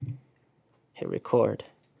Hit record.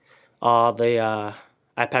 All the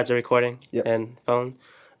iPads are recording and phone.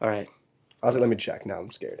 All right. I was like, let me check. Now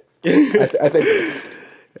I'm scared. I think.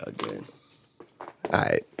 Oh, good. All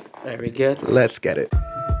right. Are we good? Let's get it.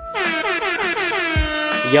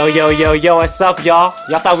 Yo, what's up, y'all?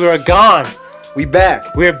 Y'all thought we were gone. We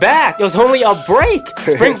back. We're back. It was only a break.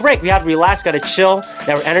 Spring break. We had to relax, got to chill.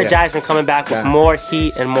 Now we're energized. We're coming back with more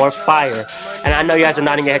heat and more fire. And I know you guys are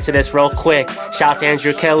nodding your head to this real quick. Shout out to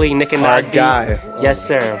Andrew Kelly, Nick and Our Nod. guy. Yes,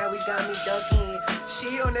 sir.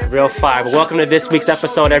 Real fire. But welcome to this week's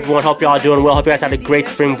episode, everyone. Hope y'all doing well. Hope you guys had a great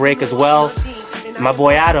spring break as well. My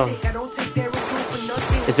boy Adam.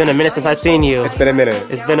 It's been a minute since I've seen you. It's been a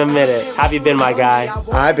minute. How have you been, my guy?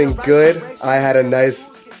 I've been good. I had a nice...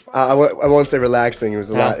 I won't say relaxing. It was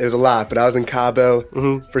a lot. It was a lot. But I was in Cabo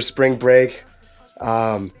for spring break.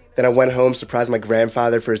 Then I went home, surprised my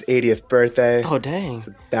grandfather for his 80th birthday. Oh, dang.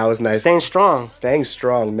 So that was nice. Staying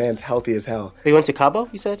strong. Man's healthy as hell. You went to Cabo,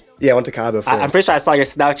 you said? Yeah, I went to Cabo first. I'm pretty sure I saw your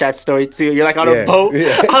Snapchat story, too. You're like on a boat.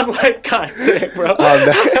 Yeah. I was like, God damn, bro.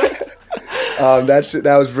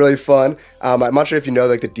 That was really fun. I'm not sure if you know,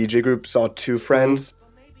 like the DJ group Saw Two Friends.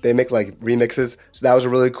 They make like remixes. So that was a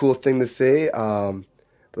really cool thing to see.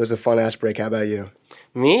 It was a fun-ass break. How about you?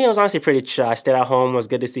 Me, it was honestly pretty chill. I stayed at home. It was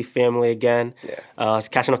good to see family again. Yeah. I was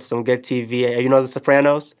catching up to some good TV. You know The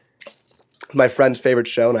Sopranos? My friend's favorite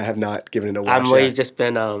show, and I have not given it a watch I've really yet. just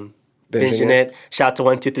been binging it. Shout out to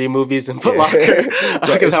 123 Movies and Foot Locker.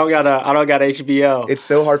 Because I don't got HBO. It's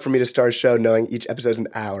so hard for me to start a show knowing each episode's an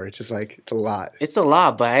hour. It's just like, it's a lot. It's a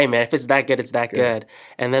lot, but hey, man, if it's that good, it's that good.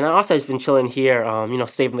 And then I also just been chilling here,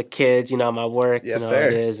 saving the kids, my work. Yes, sir.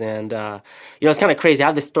 It is. And, it's kind of crazy. I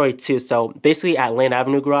have this story, too. So basically at Lane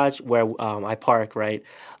Avenue Garage, where I park, right,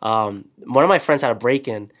 one of my friends had a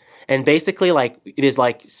break-in. And basically, there's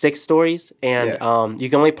 6 stories, and you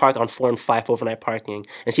can only park on 4 and 5 overnight parking.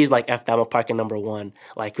 And she's like, F that, I'm gonna park in number 1.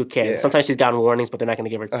 Like, who cares? Yeah. Sometimes she's gotten warnings, but they're not going to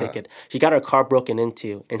give her a ticket. She got her car broken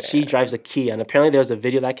into, and she drives a Kia. And apparently there was a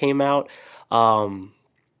video that came out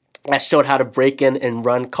that showed how to break in and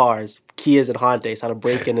run cars, Kias and Hondas, how to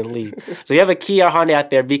break in and leave. So you have a Kia or Honda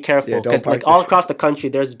out there, be careful. Because all across the country,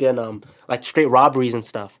 there's been straight robberies and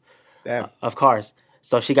stuff of cars.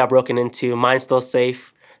 So she got broken into. Mine's still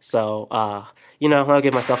safe. So, I'll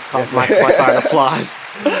give myself my car an applause.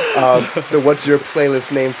 So what's your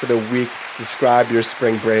playlist name for the week? Describe your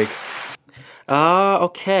spring break.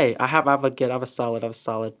 Okay. I have a solid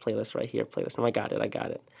playlist right here. I got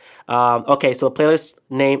it. Okay, so the playlist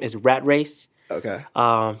name is Rat Race. Okay.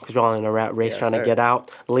 Because we're all in a rat race trying to get out.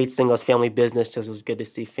 The lead single is Family Business, just it was good to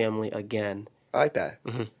see family again. I like that.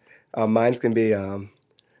 Mine's going to be...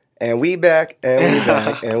 And we back, and we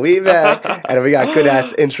back, and we back. And we got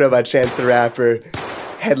good-ass intro by Chance the Rapper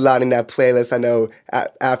headlining that playlist. I know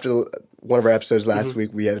after one of our episodes last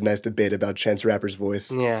week, we had a nice debate about Chance the Rapper's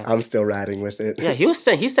voice. Yeah. I'm still riding with it. Yeah, he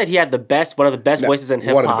said he had one of the best voices in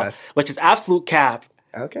hip-hop, which is absolute cap.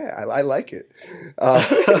 Okay, I like it.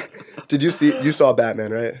 You saw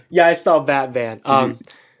Batman, right? Yeah, I saw Batman.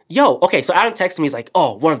 Okay, so Adam texted me, he's like,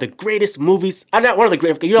 one of the greatest movies. I'm not one of the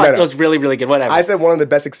greatest. It was really, really good, whatever. I said one of the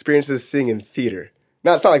best experiences seeing in theater.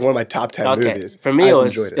 No, it's not like one of my top 10 movies. For me,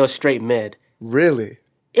 it was straight mid. Really?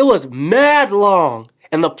 It was mad long,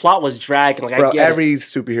 and the plot was dragging. Bro, every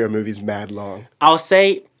superhero movie's mad long. I'll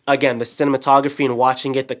say, again, the cinematography and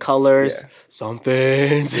watching it, the colors, some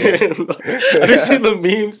things. Have you seen the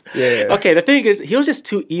memes? Yeah. Okay, the thing is, he was just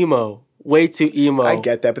too emo. Way too emo. I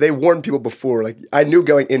get that, but they warned people before. Like, I knew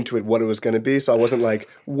going into it what it was going to be, so I wasn't like,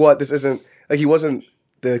 what? This isn't... Like, he wasn't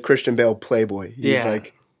the Christian Bale playboy. He's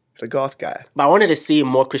a goth guy. But I wanted to see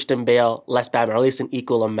more Christian Bale, less Batman, or at least an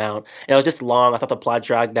equal amount. And it was just long. I thought the plot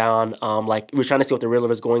dragged down. We were trying to see what the Riddler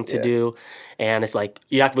was going to do. And it's like,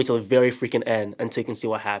 you have to wait till the very freaking end until you can see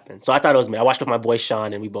what happened. So I thought it was mid. I watched with my boy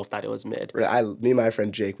Sean, and we both thought it was mid. Me and my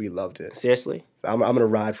friend Jake, we loved it. Seriously? So I'm going to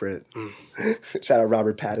ride for it. Shout out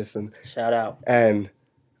Robert Pattinson. Shout out. And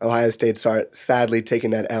Ohio State sadly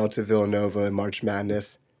taking that L to Villanova in March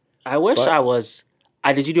Madness. I wish I was...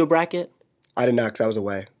 did you do a bracket? I did not, because I was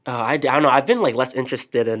away. I don't know. I've been less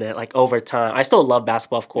interested in it over time. I still love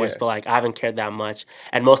basketball, of course, but I haven't cared that much.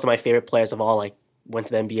 And most of my favorite players have all went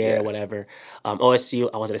to the NBA or whatever. OSU,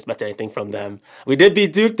 I wasn't expecting anything from them. We did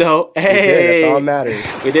beat Duke though. Hey, we did. That's all that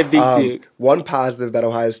matters. We did beat Duke. One positive about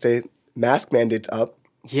Ohio State: mask mandate's up.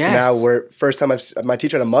 Yes. So now first time my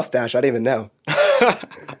teacher had a mustache. I didn't even know.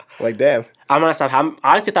 Damn. I'm honest. I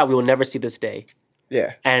honestly thought we would never see this day.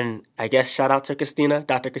 Yeah. And I guess shout out to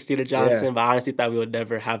Dr. Christina Johnson, but I honestly thought we would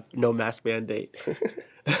never have no mask mandate.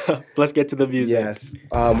 Let's get to the music. Yes.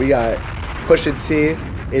 We got Pusha T.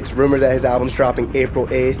 It's rumored that his album's dropping April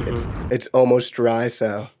 8th. It's almost dry,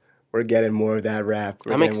 so we're getting more of that rap.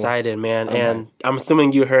 I'm excited, man. And I'm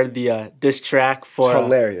assuming you heard the diss track for... It's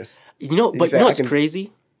hilarious. But you know what's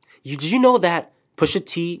crazy? Did you know that Pusha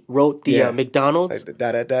T wrote the McDonald's? Like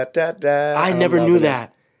the I never knew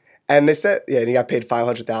that. And they said, and he got paid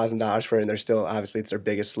 $500,000 for it, and they're still, obviously, it's their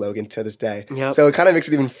biggest slogan to this day. Yep. So it kind of makes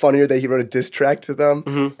it even funnier that he wrote a diss track to them,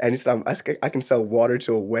 and he's I can sell water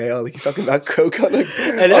to a whale. Like, he's talking about coke on a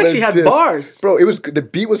And it actually had bars. Bro, the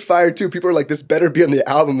beat was fire, too. People are like, this better be on the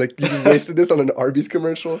album. Like, you just wasted this on an Arby's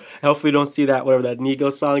commercial. Hopefully we don't see that, whatever that Nego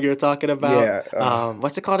song you were talking about. Yeah.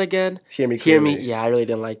 What's it called again? Hear Me Clearly. Yeah, I really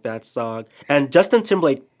didn't like that song. And Justin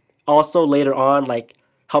Timberlake also later on, like,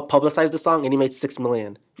 helped publicize the song, and he made $6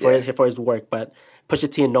 million for his work. But Pusha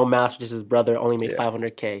T and No Mask, which is his brother, only made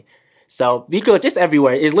 $500K. So he goes just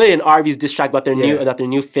everywhere. It's literally an Arby's diss track about their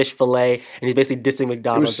new fish fillet, and he's basically dissing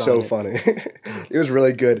McDonald's. It was so funny. It was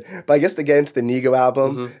really good. But I guess to get into the Nego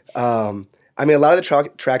album, I mean, a lot of the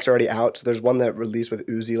tracks are already out. So there's one that released with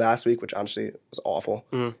Uzi last week, which honestly was awful.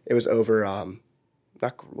 It was over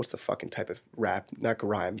what's the fucking type of rap? Not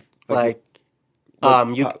grime. Like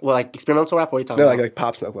experimental rap? What are you talking about? No, like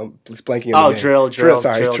Pop Smoke. I'm just blanking on the name. Drill.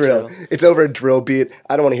 Sorry, drill. It's over a drill beat.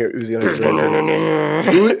 I don't want to hear Uzi on a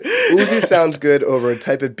drill beat. Uzi sounds good over a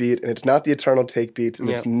type of beat, and it's not the Eternal Take beats,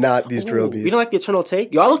 and it's not these drill beats. You don't like the Eternal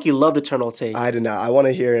Take? Yo, I look, you love the Eternal Take. I do not. I want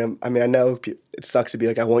to hear him. I mean, I know it sucks to be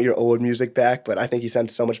like, I want your old music back, but I think he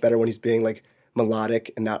sounds so much better when he's being like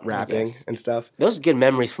melodic and not rapping and stuff. Those are good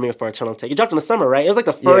memories for me for Eternal Take. It dropped in the summer, right? It was like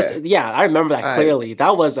the first. Yeah, I remember that clearly.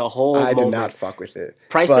 That was a whole moment. did not fuck with it.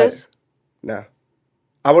 Prices? No.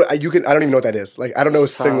 I don't even know what that is. Like, I don't know a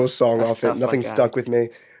single song off it. Nothing stuck with me.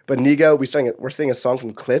 But Nego, we're seeing a song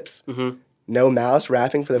from Clips. No Mouse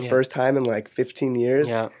rapping for the first time in like 15 years.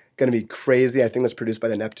 Yeah. Gonna be crazy. I think that's produced by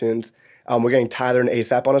the Neptunes. We're getting Tyler and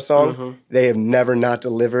ASAP on a song. They have never not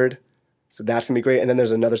delivered. So that's going to be great. And then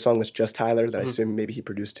there's another song that's just Tyler that I assume maybe he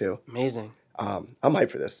produced too. Amazing. I'm hyped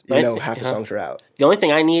for this. You know, half the songs are out. The only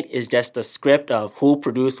thing I need is just the script of who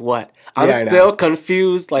produced what. I'm still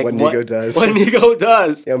confused. Like what Nego does. What Nego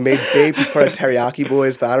does. You know, Made Babe is part of Teriyaki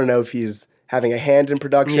Boys, but I don't know if he's having a hand in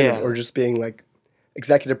production or just being like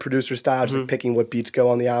executive producer style, just like picking what beats go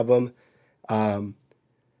on the album.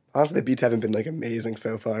 Honestly, the beats haven't been like amazing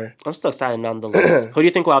so far. I'm still excited nonetheless. Who do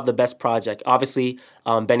you think will have the best project? Obviously,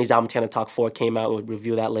 Benny's album Tana Talk 4 came out. We'll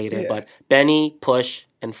review that later. Yeah. But Benny, Push,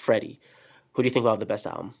 and Freddie. Who do you think will have the best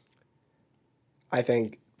album? I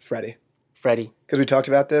think Freddie. Freddie. Because we talked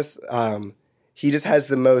about this. He just has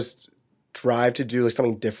the most drive to do like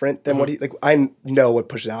something different than what he... Like, I know what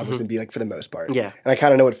Push's album is going to be like for the most part. Yeah. And I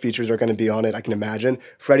kind of know what features are going to be on it. I can imagine.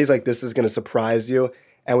 Freddie's like, this is going to surprise you.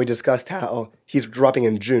 And we discussed how he's dropping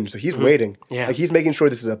in June, so he's waiting. Yeah. Like, he's making sure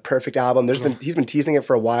this is a perfect album. He's been teasing it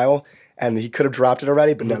for a while, and he could have dropped it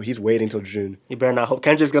already, but no, he's waiting till June. You better not hope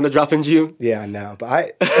Kendrick's gonna drop in June. Yeah, no,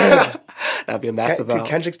 but that'd be a massive. Dude,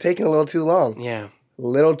 Kendrick's taking a little too long. Yeah, a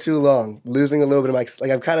little too long. Losing a little bit of my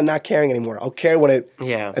like. I'm kind of not caring anymore. I'll care when it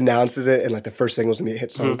announces it, and like the first single's gonna be a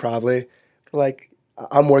hit song probably. But, like,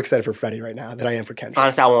 I'm more excited for Freddie right now than I am for Kendrick.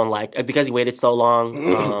 Honestly, I won't like because he waited so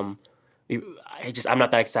long. I'm not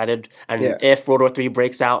that excited. And if World War III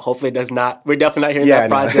breaks out, hopefully it does not. We're definitely not hearing that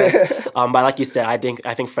project. But like you said, I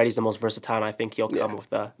think Freddie's the most versatile, and I think he'll come with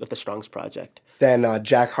the strongest project. Then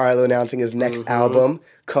Jack Harlow announcing his next album,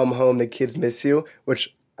 Come Home, The Kids Miss You,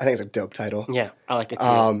 which I think is a dope title. Yeah, I like it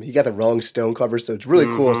too. He got the Rolling Stone cover, so it's really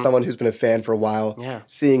cool. Someone who's been a fan for a while,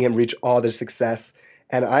 seeing him reach all this success.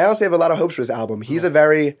 And I honestly have a lot of hopes for this album. He's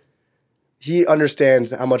he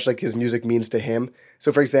understands how much like his music means to him.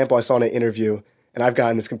 So, for example, I saw in an interview, and I've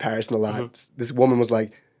gotten this comparison a lot. This woman was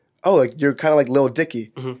like, "Oh, like you're kind of like Lil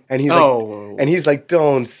Dicky," and he's like,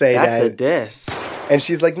 "Don't say that." That's a diss. And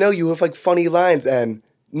she's like, "No, you have like funny lines." And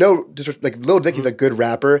no, like Lil Dicky's a good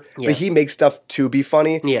rapper, but he makes stuff to be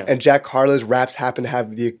funny. Yeah. And Jack Harlow's raps happen to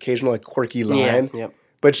have the occasional like quirky line. Yeah.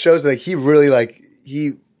 But it shows like he really like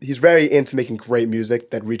he's very into making great music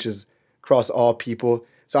that reaches across all people.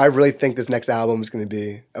 So I really think this next album is going to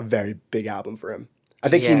be a very big album for him. I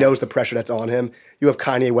think he knows the pressure that's on him. You have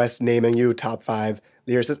Kanye West naming you top 5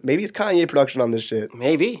 lyricists. Maybe it's Kanye production on this shit.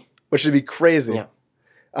 Maybe. Which would be crazy.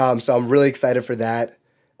 Yeah. So I'm really excited for that.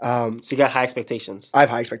 So you got high expectations. I have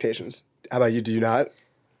high expectations. How about you? Do you not?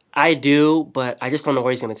 I do, but I just don't know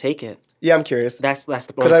where he's going to take it. Yeah, I'm curious. That's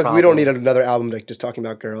the because we don't need another album like just talking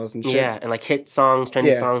about girls and shit. Yeah, and like hit songs,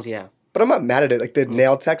 trendy songs, But I'm not mad at it. Like the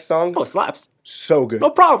Nail Tech song. Oh, it slaps. So good. No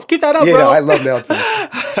problem. Keep that up, bro. Yeah, no, I love Nail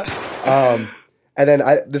Tech. And then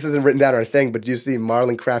this isn't written down or a thing, but do you see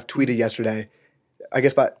Marlon Craft tweeted yesterday? I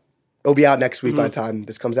guess about It'll be out next week by the time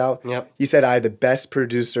this comes out. Yep. He said I had the best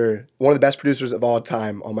producer, one of the best producers of all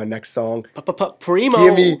time on my next song. Primo.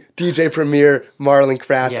 Give me DJ Premier, Marlon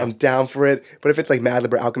Craft. Yeah. I'm down for it. But if it's like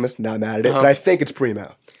Madlib or Alchemist, not mad at it. But I think it's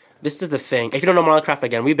Primo. This is the thing. If you don't know Marlon Craft,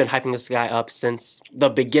 again, we've been hyping this guy up since the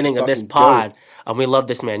beginning of this fucking pod. We love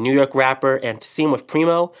this man. New York rapper. And to see him with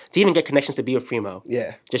Primo, to even get connections to be with Primo,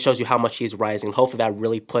 just shows you how much he's rising. Hopefully that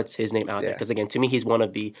really puts his name out there. Because, again, to me, he's one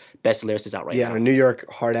of the best lyricists out right now. Yeah, on a New York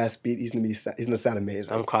hard-ass beat, he's gonna sound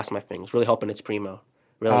amazing. I'm crossing my fingers. Really hoping it's Primo.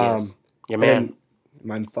 Really is. Your man.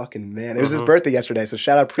 My fucking man. It was his birthday yesterday, so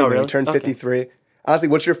shout out Primo. Really? He turned 53. Honestly,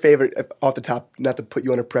 what's your favorite, off the top, not to put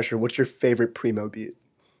you under pressure, what's your favorite Primo beat?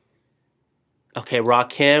 Okay,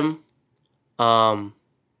 Rakim.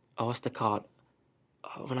 What's the called?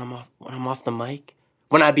 When I'm off the mic.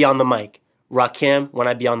 When I be on the mic. Rakim. When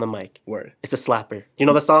I be on the mic. Word. It's a slapper. You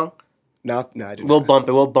know the song? No, I do not. We'll bump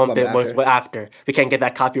it once after. We can't get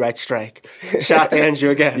that copyright strike. Shout out to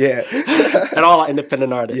Andrew again. Yeah. And all our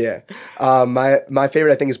independent artists. Yeah. My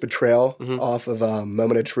favorite, I think, is Betrayal off of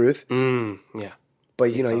Moment of Truth. Yeah.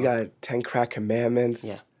 But, you got 10 Crack Commandments.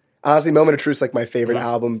 Yeah. Honestly, Moment of Truth is like my favorite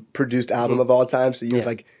produced album of all time. So you have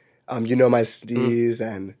like, You Know My Steez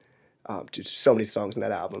and just so many songs in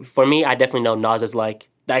that album. For me, I definitely know Nas is like,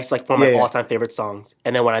 that's like one of my all-time favorite songs.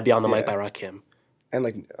 And then When I Be on the Mic by Rakim. And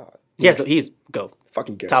like... he's go.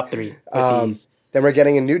 Fucking good. Top 3. Then we're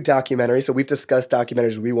getting a new documentary. So we've discussed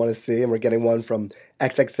documentaries we want to see, and we're getting one from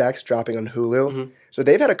XXX dropping on Hulu. So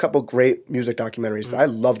they've had a couple great music documentaries. So I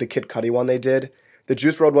love the Kid Cudi one they did. The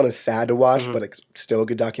Juice WRLD one is sad to watch, but it's still a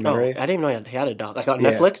good documentary. I didn't even know he had a doc. Like on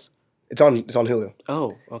Netflix? It's on Hulu.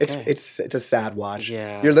 Oh, okay. It's a sad watch.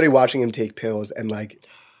 Yeah. You're literally watching him take pills and like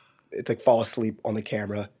it's like fall asleep on the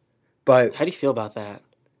camera. But how do you feel about that?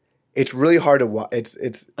 It's really hard to watch.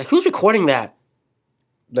 It's like who's recording that?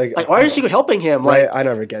 Like why aren't you helping him? Right, I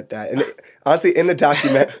never get that. And honestly, in the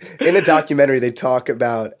documentary, they talk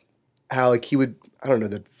about how like he would. I don't know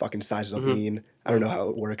the fucking size of lean. I don't know how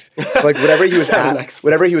it works. But, like whatever he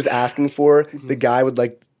was asking for, the guy would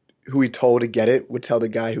like who he told to get it would tell the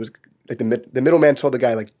guy who was like the middleman told the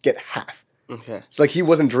guy like get half. Okay. So like he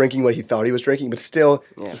wasn't drinking what he thought he was drinking, but still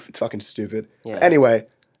it's fucking stupid. Yeah. Anyway,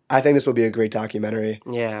 I think this will be a great documentary.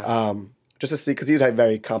 Yeah. Just to see because he's had a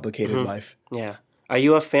very complicated life. Yeah. Are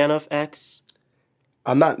you a fan of X?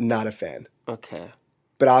 I'm not a fan. Okay.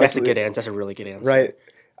 But honestly, that's a good answer. That's a really good answer. Right.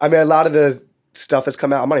 I mean, a lot of the stuff that's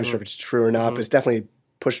come out, I'm not even sure if it's true or not, but it's definitely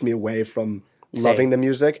pushed me away from loving the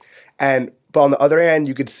music. But on the other hand,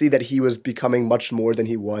 you could see that he was becoming much more than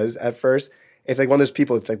he was at first. It's like one of those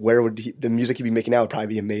people, it's like, where would the music he'd be making now would probably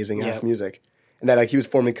be amazing ass music. And that like he was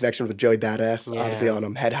forming connections with Joey Badass, obviously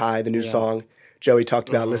on Head High, the new song. Joey talked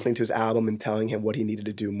about listening to his album and telling him what he needed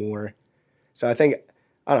to do more. So I think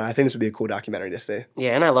this would be a cool documentary to see.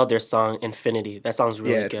 Yeah, and I love their song Infinity. That song's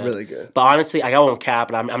really good. Yeah, really good. But honestly, I won't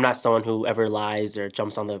cap, and I'm not someone who ever lies or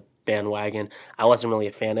jumps on the bandwagon. I wasn't really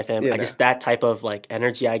a fan of him. Just that type of like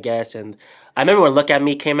energy, I guess. And I remember when Look At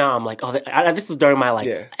Me came out, I'm like, this was during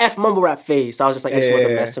my F mumble rap phase. So I was just like, I just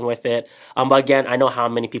wasn't messing with it. But again, I know how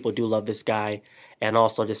many people do love this guy. And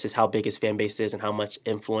also just how big his fan base is and how much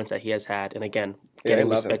influence that he has had. And again, getting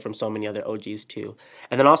respect from so many other OGs too.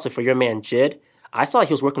 And then also for your man Jid, I saw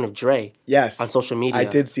he was working with Dre on social media. I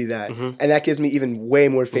did see that. And that gives me even way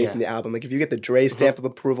more faith in the album. Like if you get the Dre stamp of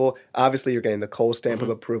approval, obviously you're getting the Cole stamp of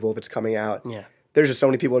approval if it's coming out. Yeah. There's just so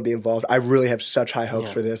many people to be involved. I really have such high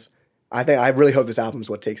hopes for this. I really hope this album is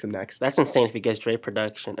what takes him next. That's insane if he gets Dre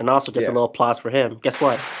production. And also just a little applause for him. Guess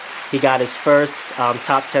what? He got his first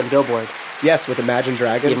top 10 Billboard. Yes, with Imagine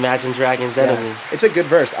Dragons. The Imagine Dragons Enemy. Yes. It's a good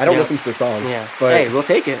verse. I don't listen to the song. Yeah. But hey, we'll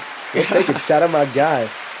take it. We'll take it. Shout out my guy.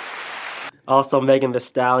 Also, Megan Thee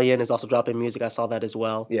Stallion is also dropping music. I saw that as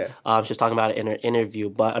well. Yeah. She was talking about it in her interview.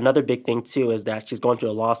 But another big thing, too, is that she's going through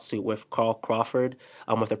a lawsuit with Carl Crawford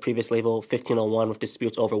with her previous label, 1501, with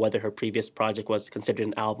disputes over whether her previous project was considered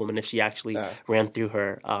an album and if she actually ran through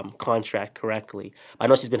her contract correctly. I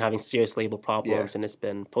know she's been having serious label problems and it's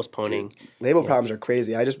been postponing. Dude, label problems are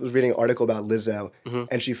crazy. I just was reading an article about Lizzo,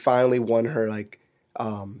 and she finally won her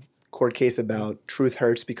court case about Truth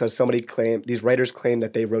Hurts because these writers claimed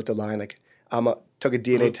that they wrote the line took a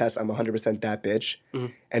DNA test, I'm 100% that bitch.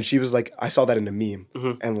 And she was like, I saw that in a meme.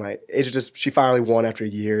 And like, it's just, she finally won after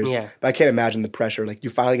years. Yeah. But I can't imagine the pressure. Like, you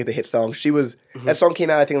finally get the hit song. That song came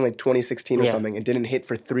out, I think, in like 2016 or something and didn't hit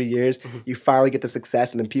for 3 years. You finally get the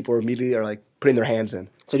success and then people immediately are like putting their hands in.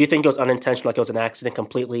 So do you think it was unintentional, like it was an accident,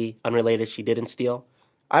 completely unrelated, she didn't steal?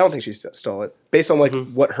 I don't think she stole it, based on like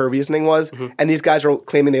what her reasoning was. And these guys are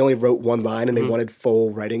claiming they only wrote one line and they wanted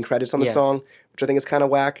full writing credits on the song, which I think is kind of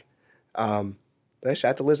whack.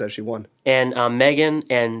 Shout out to Lizzo. She won. And Megan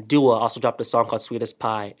and Dua also dropped a song called Sweetest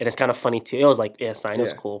Pie. And it's kind of funny, too. It was like, yeah, sign, it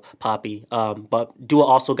was cool, poppy. But Dua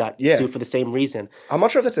also got sued for the same reason. I'm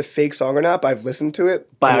not sure if that's a fake song or not, but I've listened to it.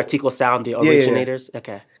 By Article Sound, the originators? Yeah.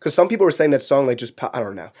 Okay. Because some people were saying that song, like, just, I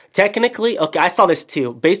don't know. Technically, okay, I saw this,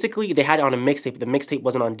 too. Basically, they had it on a mixtape. The mixtape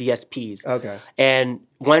wasn't on DSPs. Okay. And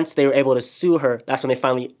once they were able to sue her, that's when they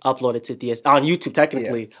finally uploaded to on YouTube,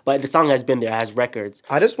 technically. Yeah. But the song has been there, it has records.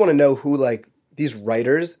 I just want to know who, like, these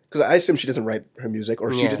writers, because I assume she doesn't write her music,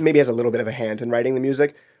 or she just maybe has a little bit of a hand in writing the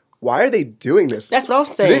music. Why are they doing this? That's what I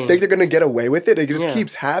was saying. Do they think they're going to get away with it? It just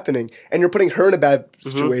keeps happening. And you're putting her in a bad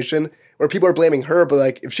situation where people are blaming her, but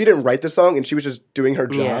like if she didn't write the song and she was just doing her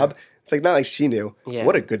job, it's like not like she knew. Yeah.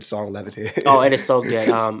 What a good song, Levitate. Oh, it is so good.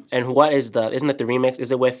 And what is isn't it the remix?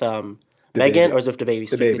 Is it with Megan or is it with the baby?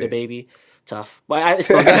 The baby. Tough. But it's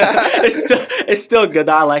still good. it's still good.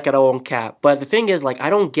 I like it, I won't cap. But the thing is, like,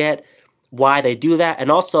 I don't get why they do that. And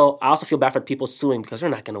also, I also feel bad for people suing because they're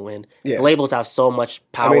not going to win. Yeah. The labels have so much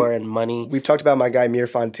power and money. We've talked about my guy, Mir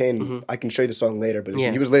Fontaine. I can show you the song later, but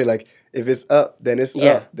he was literally like, if it's up, then it's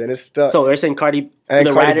up, then it's stuck. So they're saying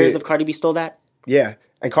the writers of Cardi B stole that? Yeah.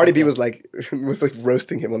 And Cardi B was like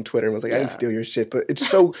roasting him on Twitter and was like, I didn't steal your shit. But it's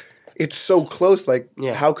so close. Like,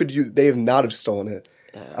 how could they have not have stolen it?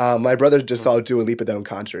 Yeah. My brother just saw Dua Lipa though in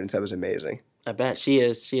concert and said it was amazing. I bet she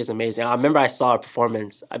is amazing. I remember I saw her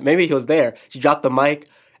performance. Maybe he was there. She dropped the mic.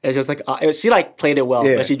 And it's just like she like played it well,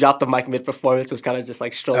 but she dropped the mic mid performance. It was kind of just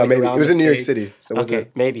like strolling maybe. around. It was in New York City, so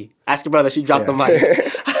maybe ask your brother. She dropped the mic.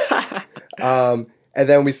 And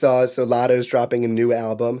then we saw Lotto's dropping a new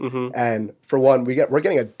album, and for one, we're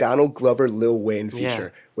getting a Donald Glover Lil Wayne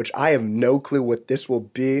feature, which I have no clue what this will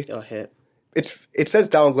be. Oh, hit. It says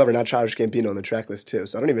Donald Glover, not Childish Gambino on the track list too,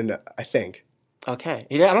 so I don't even know. I think. Okay.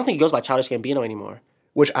 I don't think he goes by Childish Gambino anymore.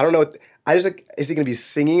 Which I don't know. I just like, is he going to be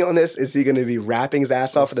singing on this? Is he going to be rapping his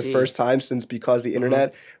ass off for the first time since Because the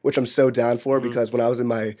Internet? Which I'm so down for because when I was in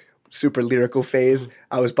my super lyrical phase,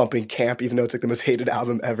 I was bumping Camp, even though it's like the most hated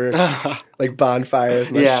album ever. Like Bonfires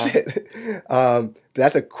and that shit. But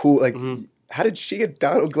that's a cool, like, how did she get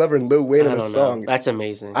Donald Glover and Lil Wayne on a song? That's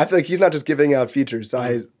amazing. I feel like he's not just giving out features, so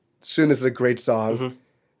I assume this is a great song.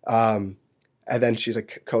 And then she's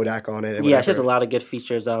like Kodak on it. And she has a lot of good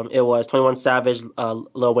features. It was 21 Savage,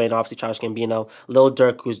 Lil Wayne, obviously Childish Gambino, Lil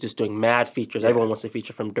Durk, who's just doing mad features. Everyone wants a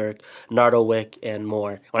feature from Durk, Nardo Wick, and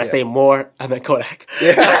more. When I say more, I meant Kodak.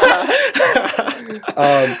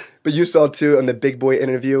 But you saw too in the Big Boy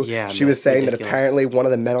interview, she was saying that apparently one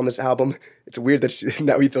of the men on this album, it's weird that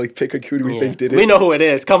now we feel like pick who do we think did it. We know who it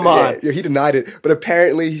is. Come on. Yeah, he denied it. But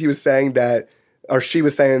apparently he was saying that, or she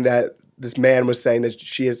was saying that this man was saying that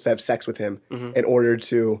she has to have sex with him in order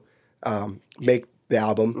to make the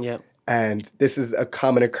album. Yep. And this is a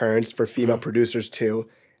common occurrence for female producers too.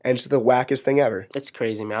 And it's the wackest thing ever. It's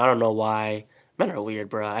crazy, man. I don't know why. Men are weird,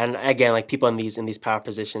 bro. And again, like people in these power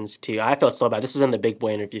positions too. I felt so bad. This was in the Big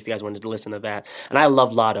Boy interview if you guys wanted to listen to that. And I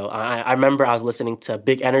love Lotto. I remember I was listening to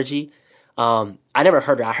Big Energy. I never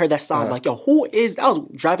heard her. I heard that song. Like, yo, who is... I was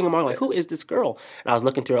driving along like, who is this girl? And I was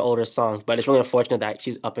looking through her older songs. But it's really unfortunate that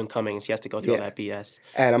she's up and coming and she has to go through all that BS.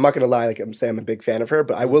 And I'm not going to lie. Like, I'm saying I'm a big fan of her.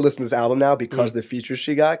 But I will listen to this album now because of the features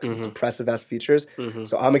she got. Because it's impressive-ass features.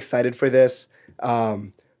 So I'm excited for this. But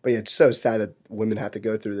yeah, it's so sad that women have to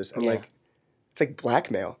go through this. And like... It's like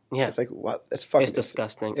blackmail. Yeah. It's like, what? It's fucking... It's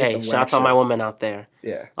disgusting. Hey, shout out to all my women out there.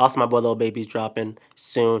 Yeah. Also, my boy Lil Baby's dropping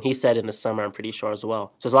soon. He said in the summer, I'm pretty sure, as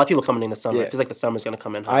well. So there's a lot of people coming in the summer. Yeah. It feels like the summer's going to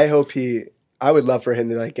come in hot. I would love for him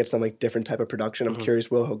to like get some like different type of production. I'm curious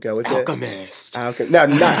where he'll go with Alchemist. No,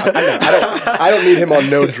 I don't need him on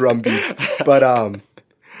no drum beats. But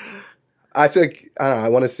I feel like, I don't know, I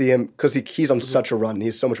want to see him, because he's on such a run. He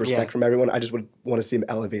has so much respect from everyone. I just would want to see him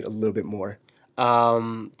elevate a little bit more. Are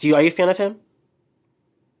you a fan of him?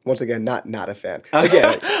 Once again, not a fan.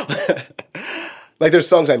 Again, like there's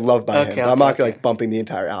songs I love by him, but I'm not like bumping the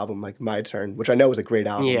entire album. Like My Turn, which I know is a great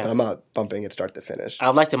album, but I'm not bumping it start to finish.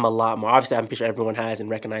 I've liked him a lot more. Obviously, I'm pretty sure everyone has and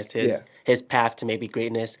recognized his path to maybe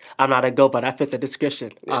greatness. I'm not a GOAT, but I fit the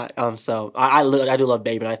description. So I do love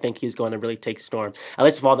Baby, and I think he's going to really take storm. At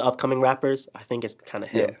least of all the upcoming rappers, I think it's kind of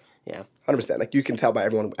him. Yeah. 100%. Like you can tell by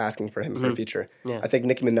everyone asking for him for a feature. Yeah. I think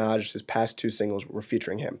Nicki Minaj, his past 2 singles were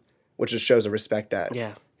featuring him, which just shows the respect that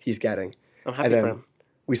he's getting. I'm happy for him.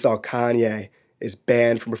 We saw Kanye is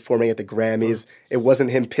banned from performing at the Grammys. It wasn't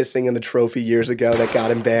him pissing in the trophy years ago that got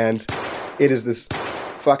him banned. It is this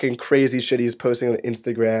fucking crazy shit he's posting on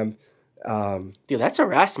Instagram. Dude, that's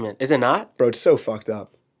harassment, is it not? Bro, it's so fucked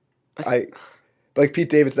up. Like Pete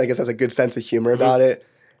Davidson, I guess, has a good sense of humor about it.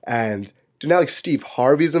 And dude, now like Steve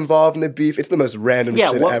Harvey's involved in the beef. It's the most random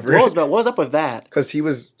shit ever. What was up with that? Because he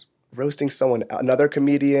was roasting someone, another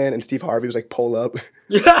comedian, and Steve Harvey was like, pull up.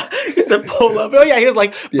 Yeah, he said pull up. Oh yeah, he was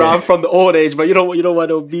like, bro, I'm from the old age, but you don't want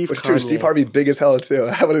no beef. Which is true. Steve Harvey big as hell too.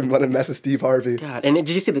 I wouldn't want to mess with Steve Harvey. God, and did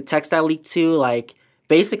you see the text that leaked too? Like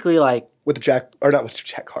basically like with Jack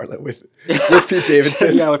Harlow, with Pete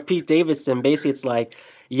Davidson. Yeah, with Pete Davidson. Basically, it's like,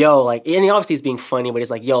 yo, like, and he obviously he's being funny, but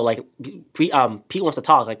he's like, yo, like, Pete wants to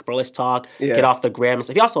talk, like, bro, let's talk, get off the gram and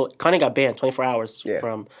stuff. He also Kanye got banned 24 hours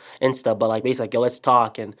from Insta, but like basically like, yo, let's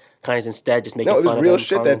talk, and Kanye's instead just making fun of him. No, it was real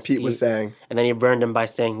shit that Pete was saying. And then he burned him by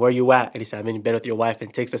saying, "Where you at?" And he said, "I'm in bed with your wife,"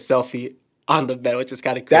 and takes a selfie on the bed, which is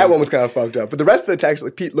kind of crazy. That one was kind of fucked up, but the rest of the text,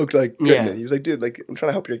 like, Pete looked like good in it. He was like, dude, like, I'm trying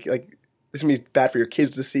to help your like. This is going to be bad for your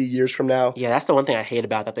kids to see years from now. Yeah, that's the one thing I hate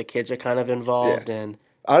about that the kids are kind of involved in.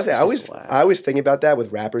 Honestly, I always think about that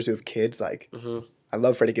with rappers who have kids. Like, I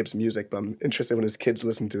love Freddie Gibbs' music, but I'm interested when his kids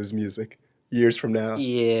listen to his music years from now.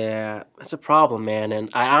 Yeah, that's a problem, man. And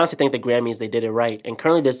I honestly think the Grammys, they did it right. And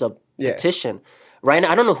currently there's a petition. Right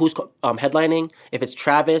now, I don't know who's headlining, if it's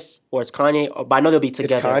Travis or it's Kanye, but I know they'll be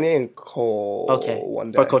together. It's Kanye and Cole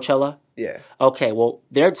one day. For Coachella? Yeah. Okay, well,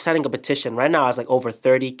 they're signing a petition. Right now, it's like over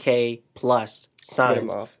 30K plus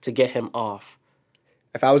signs to get him off.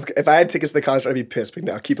 If I had tickets to the concert, I'd be pissed, but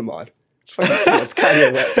no, keep him on. It's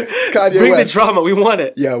Kanye West. It's Kanye Bring West. the drama. We want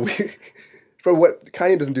it. Yeah, but what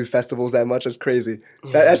Kanye doesn't do festivals that much. That's crazy.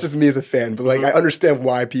 That's just me as a fan. But like, I understand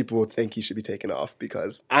why people think he should be taken off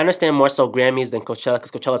because I understand more so Grammys than Coachella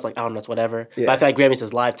because Coachella's like, I don't know, it's whatever. Yeah. But I feel like Grammys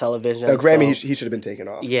is live television. No, Grammy, he should have been taken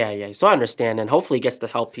off. Yeah. So I understand, and hopefully he gets the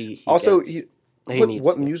help he also gets.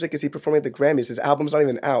 What music is he performing at the Grammys? His album's not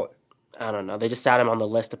even out. I don't know. They just sat him on the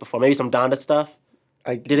list to perform. Maybe some Donda stuff.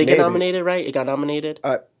 Did it get nominated? Right? It got nominated.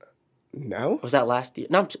 No. Or was that last year?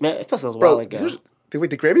 No, man, it feels like it was a while ago. Wait,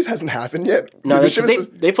 the Grammys hasn't happened yet? No,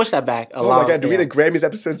 they pushed that back a lot. Oh my God, do we the Grammys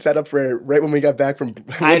episode set up for right when we got back from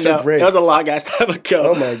winter break? That was a long ass time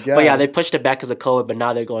ago. Oh my God. But yeah, they pushed it back because of COVID, but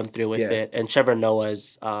now they're going through with it. And Trevor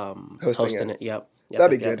Noah's hosting it. Yep. So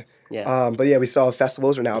that'd be good. Yeah. But yeah, we saw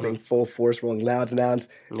festivals are now being full force, rolling louds and nouns.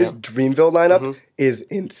 This Dreamville lineup is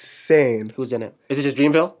insane. Who's in it? Is it just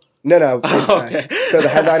Dreamville? No. Okay. So the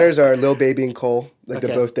headliners are Lil Baby and Cole, like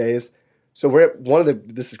they're both days. So we're at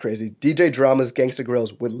this is crazy, DJ Drama's Gangsta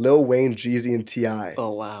Grills with Lil Wayne, Jeezy, and T.I.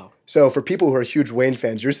 Oh, wow. So for people who are huge Wayne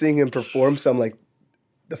fans, you're seeing him perform some like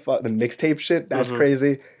the mixtape shit. That's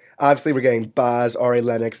crazy. Obviously, we're getting Boz, Ari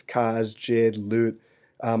Lennox, Kaz, Jid, Loot,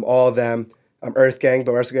 all of them. Earth Gang,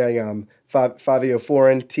 but we're also getting Fabio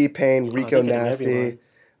Foreign, T-Pain, Rico Nasty,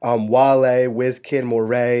 Wale, Wizkid,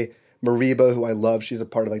 Moray, Mariba, who I love. She's a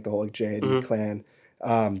part of like the whole like J.I.D. clan.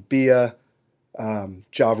 Bia,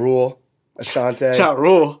 Ja Rule, Ashanti. Ja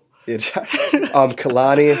Rule. Yeah,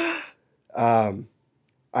 Kalani.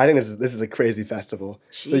 I think this is a crazy festival.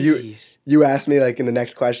 Jeez. So you asked me like in the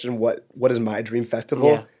next question, what is my dream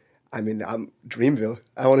festival? Yeah. I mean, I'm Dreamville.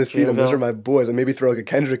 I want to see them. Those are my boys. And maybe throw like a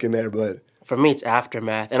Kendrick in there, but for me, it's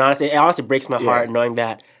Aftermath. And honestly, it breaks my heart knowing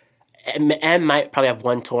that M might probably have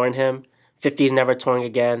one tour in him. 50's never touring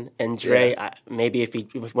again, and Dre maybe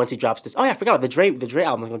once he drops this. Oh yeah, I forgot the Dre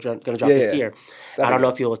album is going to drop this year. I don't know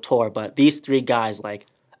if he will tour, but these three guys, like,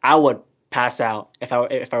 I would pass out if I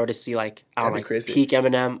were to see like peak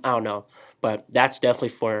Eminem. I don't know, but that's definitely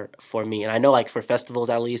for me. And I know like for festivals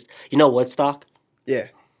at least, Woodstock. Yeah,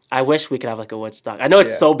 I wish we could have like a Woodstock. I know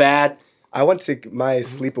it's so bad. I went to my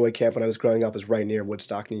sleepaway camp when I was growing up. Is right near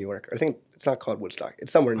Woodstock, New York. I think it's not called Woodstock.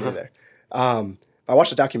 It's somewhere near there. I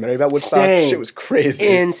watched a documentary about Woodstock. Shit was crazy.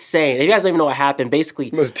 Insane. If you guys don't even know what happened, basically...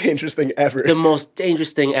 The most dangerous thing ever. The most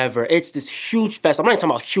dangerous thing ever. It's this huge festival. I'm not even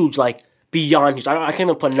talking about huge, like, beyond huge. I can't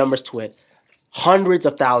even put numbers to it. Hundreds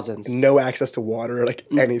of thousands. No access to water or, like,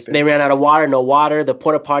 anything. They ran out of water, no water. The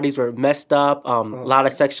porta potties were messed up. A lot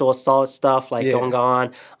of sexual assault stuff, like, going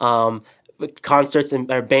on. Concerts and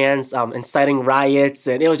bands inciting riots,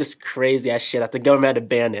 and it was just crazy as shit that the government had to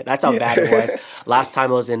ban it. That's how bad it was. Last time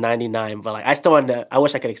it was in '99, but like I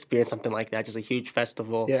wish I could experience something like that. Just a huge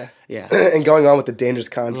festival. Yeah. And going on with the dangerous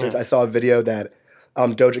concerts, I saw a video that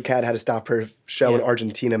Doja Cat had to stop her show in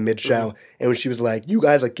Argentina mid-show, and when she was like, "You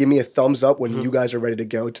guys like give me a thumbs up when you guys are ready to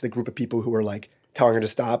go," to the group of people who were like telling her to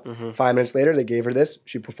stop. 5 minutes later, they gave her this.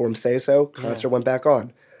 She performed "Say So." Concert went back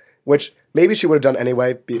on, which maybe she would have done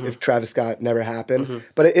anyway if Travis Scott never happened.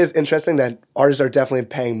 But it is interesting that artists are definitely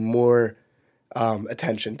paying more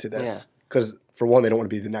attention to this. Because, for one, they don't want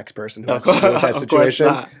to be the next person who has to deal with that situation.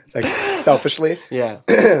 Like, selfishly. Yeah.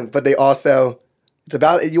 But they also, it's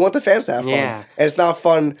about, you want the fans to have fun. Yeah. And it's not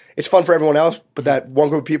fun. It's fun for everyone else, but that one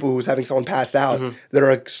group of people who's having someone pass out that are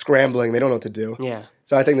like, scrambling, they don't know what to do. Yeah.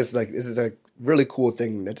 So I think this is a really cool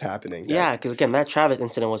thing that's happening. Yeah, because, again, that Travis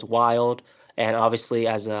incident was wild. And obviously,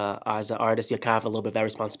 as an artist, you kind of have a little bit of that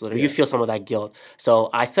responsibility. You feel some of that guilt.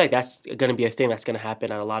 So I feel like that's going to be a thing that's going to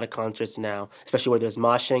happen at a lot of concerts now, especially where there's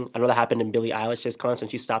moshing. I know that happened in Billie Eilish's concert,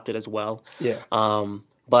 and she stopped it as well. Yeah.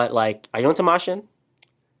 But like, are you into moshing?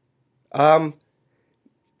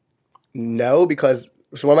 No, because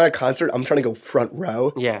so when I'm at a concert, I'm trying to go front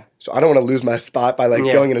row. Yeah. So I don't want to lose my spot by like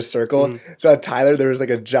going in a circle. So at Tyler, there was like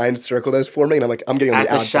a giant circle that was forming, and I'm like, I'm getting on At the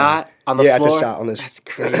the outside. shot on the floor. At the shot on this. That's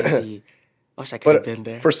crazy. I wish I could have been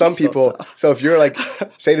there. For some So people, tough. so if you're like,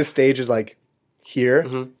 say the stage is like here,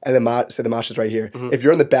 and the mosh is right here. If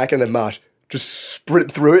you're in the back end of the mosh, just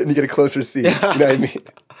sprint through it and you get a closer seat. You know what I mean?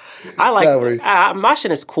 I like not worries.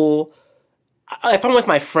 moshing is cool. If I'm with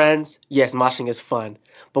my friends, yes, moshing is fun.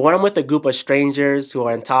 But when I'm with a group of strangers who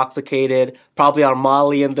are intoxicated, probably on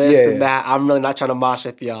Molly and this and that, I'm really not trying to mosh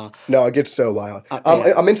with y'all. No, it gets so wild.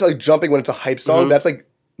 I'm into like jumping when it's a hype song. That's like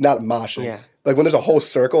not moshing. Yeah. Like when there's a whole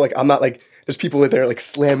circle, like I'm not like, there's people there like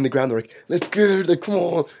slamming the ground. They're like, let's go, like come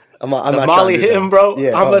on. I'm not Molly trying to do hit him, that. bro.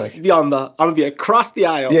 Yeah, I'm gonna be across the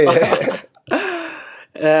aisle. Yeah.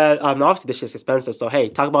 And obviously this shit's expensive. So hey,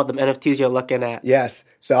 talk about the NFTs you're looking at. Yes.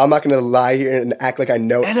 So I'm not going to lie here and act like I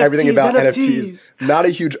know everything about NFTs. Not a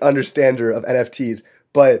huge understander of NFTs,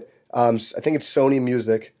 but I think it's Sony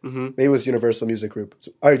Music. Maybe it was Universal Music Group.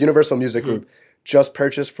 Universal Music Group just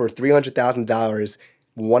purchased for $300,000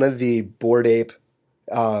 one of the Bored Ape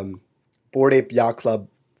Yacht Club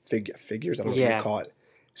figures. I don't know what you call it.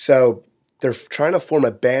 So they're trying to form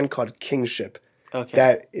a band called Kingship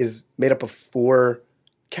that is made up of 4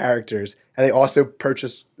 characters, and they also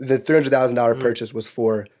purchased the $300,000 purchase was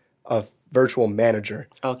for a virtual manager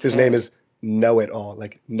whose name is Know It All,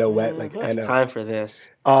 like Know It, like It's time for this.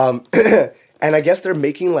 And I guess they're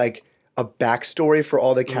making like a backstory for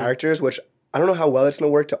all the characters, which I don't know how well it's going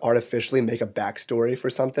to work to artificially make a backstory for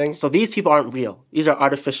something. So these people aren't real; these are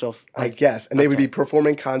artificial. I guess, and they would be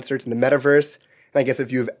performing concerts in the metaverse. And I guess if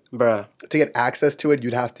to get access to it,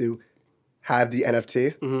 you'd have to have the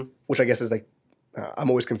NFT, which I guess is like. I'm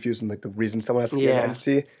always confused in like the reason someone has to get an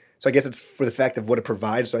NFT. So I guess it's for the fact of what it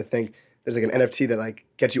provides. So I think there's like an NFT that like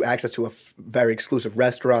gets you access to a very exclusive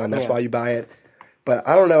restaurant, and that's why you buy it. But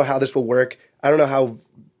I don't know how this will work. I don't know how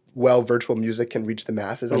well virtual music can reach the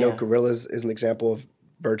masses. I know Gorillaz is an example of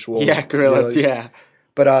virtual. Yeah, Gorillaz,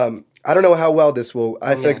 But I don't know how well this will.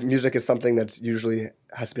 I feel like music is something that's usually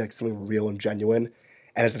has to be like something real and genuine.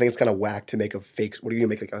 And I think it's kind of whack to make a fake. What are you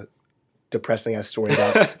going to make like a depressing ass story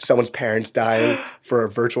about someone's parents dying for a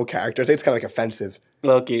virtual character? I think it's kind of like offensive.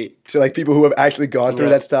 Low-key. To like people who have actually gone through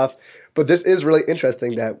that stuff. But this is really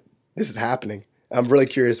interesting that this is happening. I'm really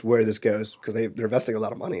curious where this goes because they're investing a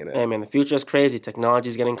lot of money in it. Hey man, the future is crazy. Technology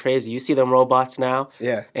is getting crazy. You see them robots now.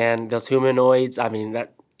 Yeah. And those humanoids. I mean,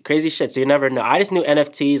 that crazy shit. So you never know. I just knew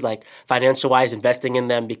NFTs, like financial-wise, investing in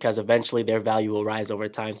them because eventually their value will rise over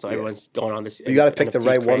time. So everyone's going on this. You got to pick NFT the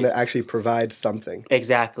right craze. one that actually provides something.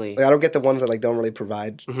 Exactly. Like, I don't get the ones that like don't really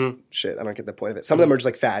provide shit. I don't get the point of it. Some of them are just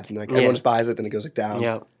like fads, and like everyone just buys it, then it goes like down.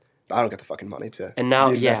 Yeah. But I don't get the fucking money to And now,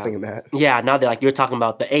 be investing in that. Yeah, now they're like, you're talking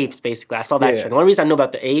about the apes, basically. I saw that trend. The only reason I know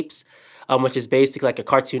about the apes, which is basically like a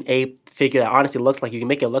cartoon ape figure that honestly looks like you. You can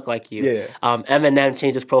make it look like you. Yeah. Eminem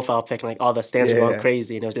changed his profile pic, and like all the stands were going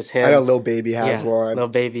crazy, and it was just him. I know Lil Baby has one. Lil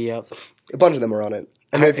Baby, yep. A bunch of them are on it.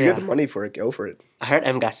 I mean, if you get the money for it, go for it. I heard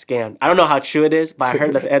M got scammed. I don't know how true it is, but I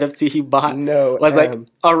heard that the NFT he bought No, was like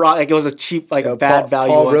a rock, like it was a cheap, like bad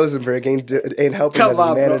value. Paul one. Rosenberg ain't helping Come as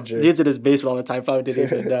on, his manager. bro. Dude's in his basement all the time. Probably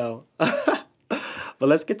didn't even know. But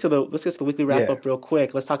let's get to the weekly wrap up real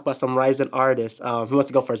quick. Let's talk about some rising artists. Who wants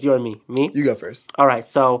to go first? You or me? Me? You go first. All right.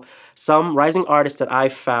 So some rising artists that I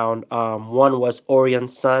found. One was Orion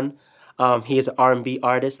Sun. He is an R&B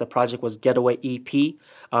artist. The project was Getaway EP.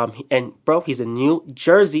 And bro, he's in New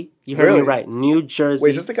Jersey. You heard me right. New Jersey. Wait,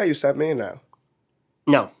 is this the guy you sent me?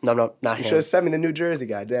 No, not You him. should have sent me the New Jersey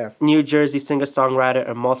guy. Damn. New Jersey singer-songwriter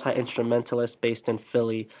and multi-instrumentalist based in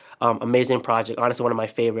Philly. Amazing project. Honestly, one of my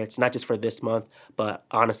favorites. Not just for this month, but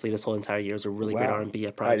honestly, this whole entire year is a really great R&B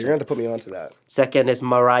project. All right, you're going to have to put me onto that. Second is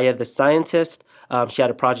Mariah the Scientist. She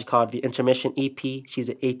had a project called the Intermission EP. She's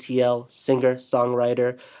an ATL singer,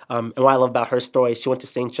 songwriter. And what I love about her story is she went to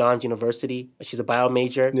St. John's University. She's a bio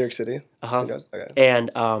major. New York City? Uh-huh. Okay.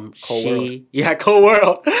 And World. Yeah, Cold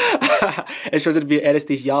World. And she wanted to be an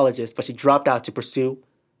anesthesiologist, but she dropped out to pursue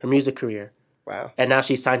her music career. Wow. And now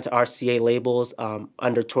she's signed to RCA labels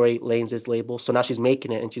under Tory Lanez's label. So now she's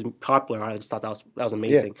making it and she's popular. I just thought that was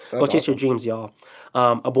amazing. Yeah, Go chase your dreams, y'all.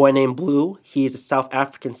 A Boy Named Blue. He's a South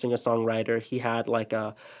African singer-songwriter. He had like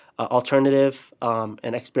a alternative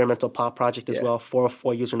and experimental pop project as well.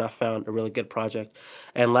 404 User Not Found, a really good project.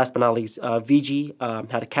 And last but not least, VG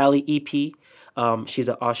had a Cali EP. She's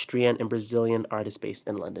an Austrian and Brazilian artist based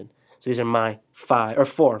in London. So these are my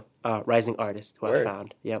four rising artists who I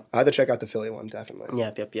found. Yep. I have to check out the Philly one, definitely.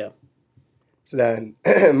 Yep. So then,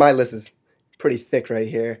 my list is pretty thick right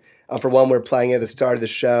here. For one, we're playing at the start of the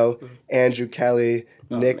show. Andrew Kelly,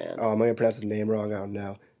 Nick. Man. Oh, I'm going to pronounce his name wrong. I don't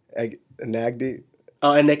know. Nagby?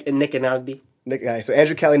 Oh, and Nick and Nagby. So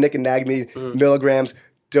Andrew Kelly, Nick and Nagby, Milligrams,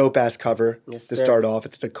 dope-ass cover to start off.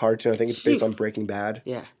 It's the cartoon. I think it's based on Breaking Bad.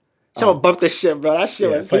 Yeah. Someone bump this shit, bro. That shit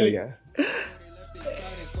was play it heat. again.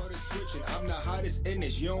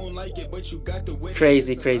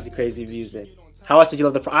 Crazy music. How much did you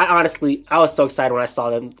love the? I was so excited when I saw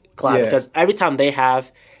them collab because every time they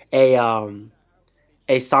have a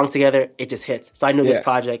song together, it just hits. So I knew this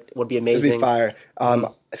project would be amazing. It'd be fire.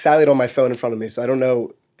 Sadly, I don't have my phone in front of me, so I don't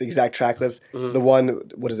know the exact track list. The one,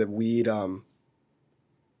 what is it? Weed.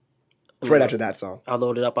 It's right after that song. I'll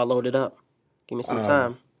load it up. Give me some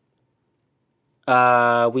time.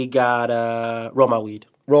 We got Roll My Weed.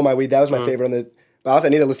 Roll My Weed. That was my favorite on the. But also, I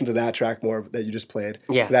need to listen to that track more that you just played.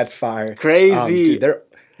 Yeah, that's fire. Crazy. Dude,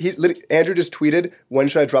 Andrew just tweeted, "When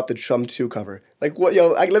should I drop the Chum 2 cover?" Like what, yo?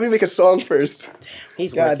 Let me make a song first. Damn,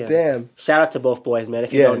 he's God working. Damn. Shout out to both boys, man.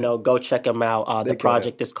 If you don't know, go check them out. The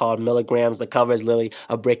project is called Milligrams. The cover is literally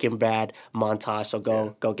a Breaking Bad montage. So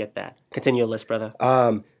go get that. Continue your list, brother.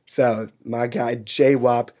 So my guy J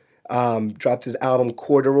Wop dropped his album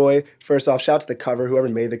Corduroy. First off, shout out to the cover. Whoever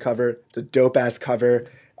made the cover, it's a dope ass cover.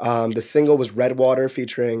 The single was Redwater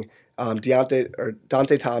featuring Dante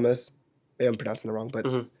Thomas. Maybe I'm pronouncing it wrong, but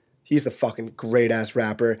he's the fucking great-ass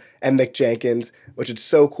rapper. And Mick Jenkins, which is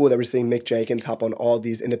so cool that we're seeing Mick Jenkins hop on all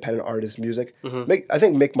these independent artists' music. I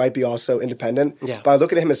think Mick might be also independent, but I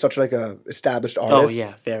look at him as such like a established artist. Oh,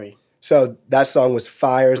 yeah, very. So that song was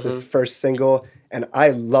fire. It's this first single, and I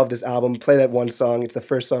love this album. Play that one song. It's the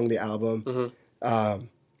first song of the album.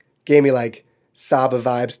 Gave me, like, Saba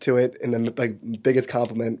vibes to it in the biggest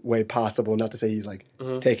compliment way possible. Not to say he's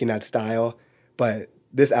taking that style, but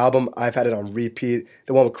this album I've had it on repeat.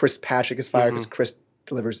 The one with Chris Patrick is fire because Chris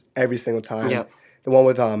delivers every single time. Yep. The one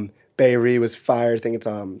with Bayri was fire. I think it's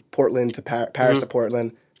Portland to Paris to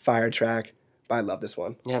Portland, fire track. But I love this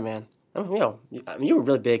one. Yeah, man. You were a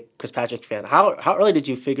really big Chris Patrick fan. How early did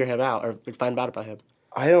you figure him out or find out about him?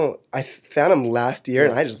 I found him last year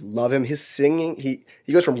and I just love him. His singing, he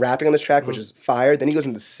goes from rapping on this track, which is fire, then he goes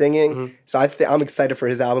into singing. So I'm excited for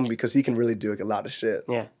his album because he can really do a lot of shit.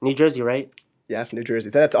 Yeah. New Jersey, right? Yes, New Jersey.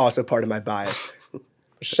 That's also part of my bias.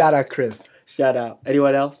 Shout out Chris. Shout out.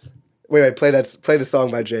 Anyone else? Wait, play the song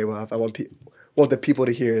by J-Wop. I want the people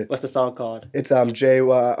to hear it. What's the song called? It's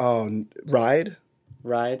J-Wop, Ride.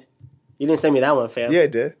 Ride? You didn't send me that one, fam. Yeah, I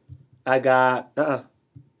did. I got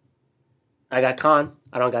Khan.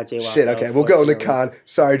 I don't got J-Wop. Shit, okay. We'll go on the Khan.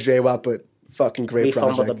 Sorry, J-Wop, but fucking great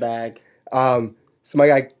project. We fumbled the bag. So my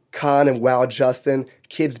guy Khan and Wow Justin,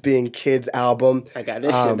 Kids Being Kids album. I got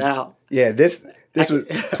this shit out. Yeah, this was...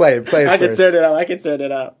 Play it first. I can turn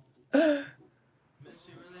it up.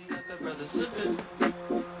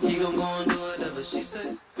 He gon' go and do whatever she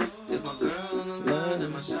said. If my girl on the line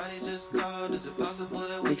and my shawty just called, is it possible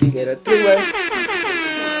that we can get a three-way?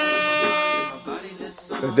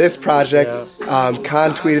 So this project,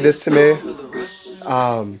 Khan tweeted this to me.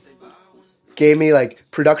 Gave me, like,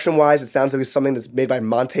 production-wise, it sounds like it's something that's made by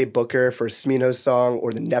Monte Booker for Smino's song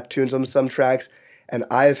or the Neptunes on some tracks. And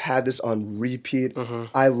I've had this on repeat.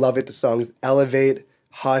 I love it. The songs Elevate,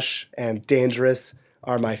 Hush, and Dangerous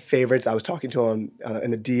are my favorites. I was talking to him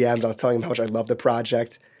in the DMs. I was telling him how much I love the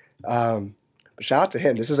project. But shout out to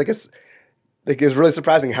him. This was it was really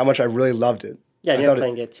surprising how much I really loved it. Yeah, you're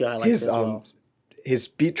playing it too. I like it as well. His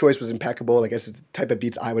beat choice was impeccable. Like, it's the type of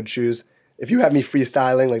beats I would choose. If you have me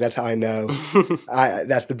freestyling, that's how I know.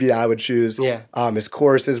 That's the beat I would choose. Yeah. His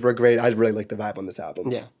choruses were great. I really like the vibe on this album.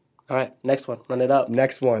 Yeah. All right, next one. Run it up.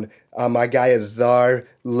 Next one. My guy is Czar.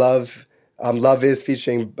 Love Is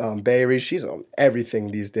featuring Bayri. She's on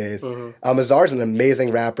everything these days. Czar's an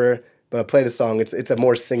amazing rapper, but I'll play the song. It's a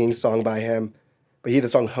more singing song by him. But he had the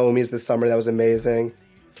song Homies this summer. That was amazing.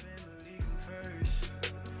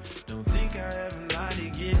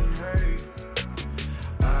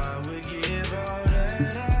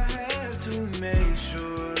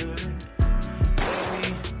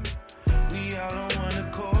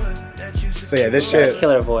 So yeah, this shit,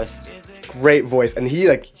 killer voice, great voice, and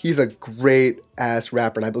he's a great ass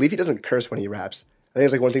rapper, and I believe he doesn't curse when he raps. I think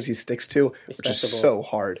it's like one of the things he sticks to, which is so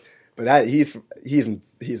hard. But he's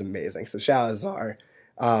amazing. So shout out Czar.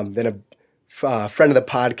 Then a friend of the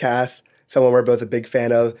podcast, someone we're both a big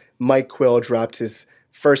fan of, Mike Quill dropped his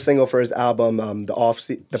first single for his album, the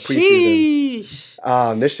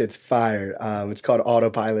preseason. This shit's fire. It's called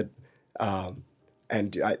Autopilot.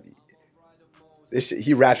 And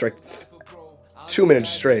he raps for like 2 minutes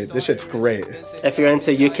straight. This shit's great. If you're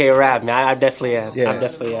into UK rap, man, I definitely am. Yeah. I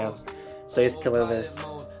definitely am. So he's killing this.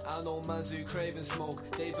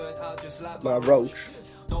 My roach.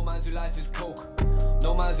 No man's who life is coke.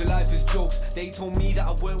 No man's who life is jokes. They told me that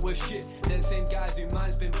I weren't worth shit. Then same guys who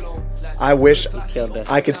mind's been blown. I wish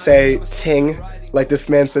I could say ting like this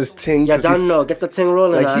man says ting. Yeah, don't know. Get the thing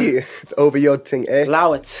rolling. Like it's over your ting, eh?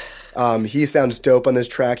 Allow it. He sounds dope on this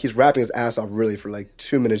track. He's rapping his ass off really for like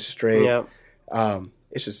 2 minutes straight. Yeah.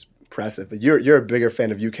 It's just impressive. But you're a bigger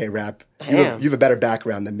fan of UK rap. You have a better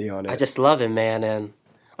background than me on it. I just love it, man. And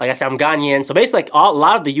like I said, I'm Ghanaian. So basically, like a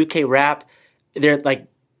lot of the UK rap, they're like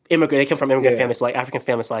immigrant. They come from immigrant families, so like African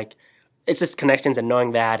families. Like it's just connections and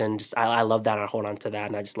knowing that, and just I love that and I hold on to that,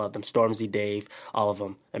 and I just love them. Stormzy, Dave, all of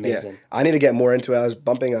them, amazing. Yeah. I need to get more into it. I was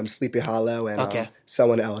bumping Sleepy Hollow and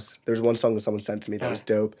someone else. There's one song that someone sent to me that was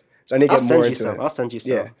dope. So I need to get more into it. I'll send you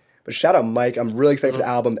some. Yeah. But shout out Mike. I'm really excited for the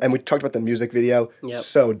album. And we talked about the music video. Yep.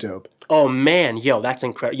 So dope. Oh, man. Yo, that's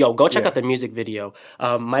incredible. Yo, go check out the music video.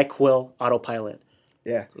 Mike Quill, Autopilot.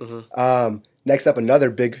 Yeah. Next up,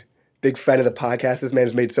 another big friend of the podcast. This man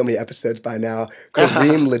has made so many episodes by now.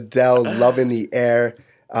 Kareem Liddell, Love in the Air.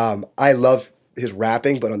 I love his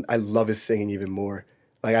rapping, but I love his singing even more.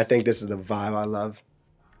 Like, I think this is the vibe I love.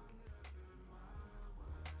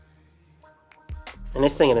 And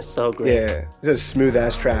his singing is so great. Yeah, this is a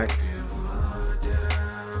smooth-ass track.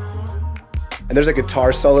 And there's a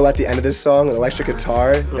guitar solo at the end of this song, an electric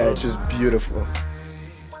guitar, that's just beautiful.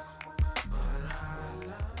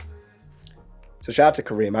 So shout out to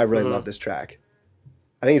Kareem. I really love this track.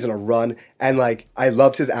 I think he's on a run. And, like, I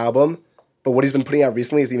loved his album, but what he's been putting out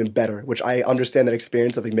recently is even better, which I understand that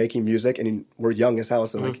experience of like, making music, and we're young as hell,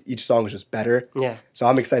 so like each song is just better. Yeah. So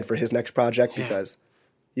I'm excited for his next project because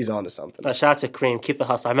he's on to something. Shout out to Kareem. Keep the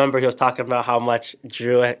hustle. I remember he was talking about how much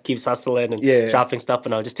Drew keeps hustling and dropping stuff.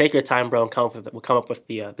 And just take your time, bro, and we'll come up with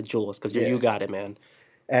the jewels because you got it, man.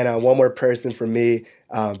 And one more person for me,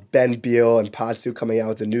 Ben Beal and Potsu coming out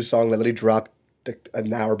with a new song that literally dropped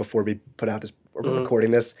an hour before we put out this, or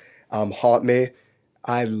recording this, Haunt Me.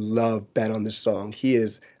 I love Ben on this song.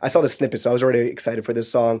 I saw the snippet, so I was already excited for this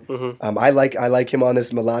song. I like him on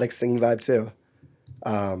this melodic singing vibe too.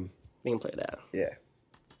 We can play that. Yeah.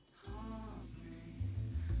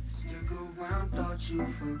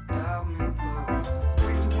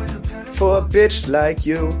 For a bitch like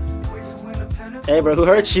you. Hey, bro, who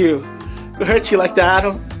hurt you? Who hurt you like that,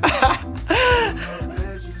 Adam?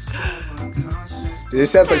 Dude,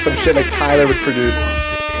 this sounds like some shit like Tyler would produce.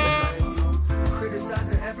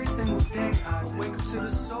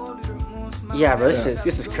 Yeah, bro, this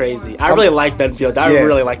is crazy. I really like Ben Field. I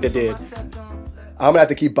really like the dude. I'm gonna have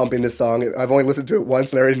to keep bumping this song. I've only listened to it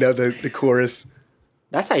once and I already know the chorus.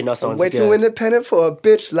 That's how you know someone's way good. Too independent for a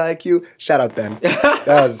bitch like you. Shout out, Ben.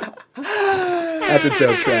 That's a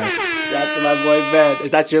dope track. That's my boy Ben.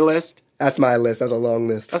 Is that your list? That's my list. That's a long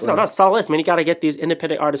list. That's a solid list, man. You got to get these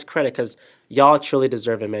independent artists credit because y'all truly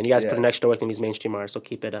deserve it, man. You guys put an extra work in these mainstream artists, so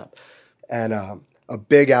keep it up. And a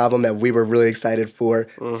big album that we were really excited for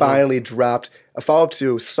finally dropped. A follow-up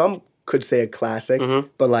to, some could say a classic,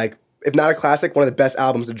 but like, if not a classic, one of the best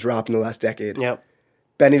albums to drop in the last decade. Yep.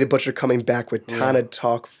 Benny the Butcher coming back with Tana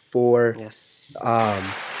Talk 4. Yes.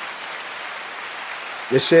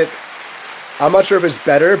 This shit, I'm not sure if it's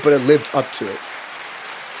better, but it lived up to it.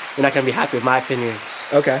 You're not going to be happy with my opinions.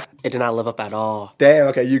 Okay. It did not live up at all. Damn,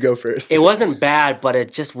 okay, you go first. It wasn't bad, but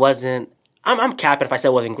it just wasn't... I'm capping if I said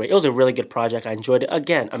it wasn't great. It was a really good project. I enjoyed it.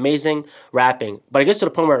 Again, amazing rapping. But it gets to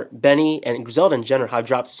the point where Benny and Griselda in general have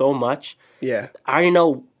dropped so much. Yeah. I already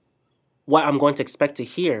know what I'm going to expect to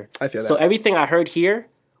hear. I feel that. So everything I heard here,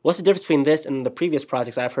 what's the difference between this and the previous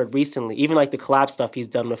projects I've heard recently? Even like the collab stuff he's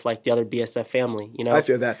done with like the other BSF family, you know? I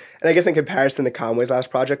feel that. And I guess in comparison to Conway's last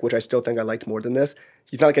project, which I still think I liked more than this,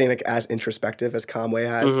 he's not getting like as introspective as Conway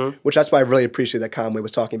has, which that's why I really appreciate that Conway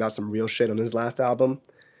was talking about some real shit on his last album.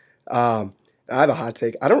 I have a hot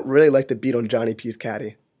take. I don't really like the beat on Johnny P's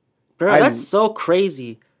Caddy. Bro, that's so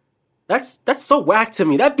crazy. That's so whack to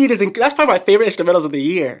me. That beat is that's probably my favorite instrumentals of the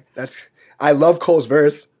year. I love Cole's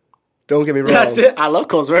verse. Don't get me wrong. That's it. I love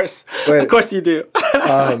Cole's verse. But, of course you do.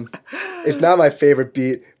 It's not my favorite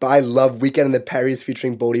beat, but I love Weekend in the Perrys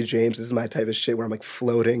featuring Boldy James. This is my type of shit where I'm like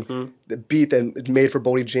floating. The beat that made for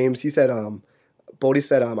Boldy James, he said, Boldy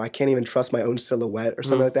said, I can't even trust my own silhouette or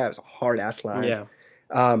something like that. It was a hard ass line. Yeah.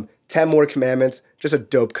 10 More Commandments, just a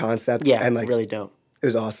dope concept. Yeah, and like really dope. It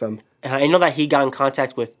was awesome. I know that he got in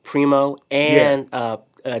contact with Primo and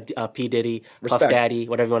P. Diddy, Respect. Puff Daddy,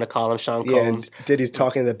 whatever you want to call him, Sean Combs. Yeah, and Diddy's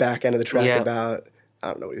talking in the back end of the track about, I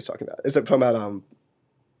don't know what he's talking about. It's talking about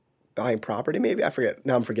buying property, maybe? I forget.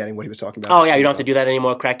 Now I'm forgetting what he was talking about. Oh, yeah, you don't have to do that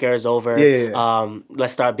anymore. Crack era is over. Yeah.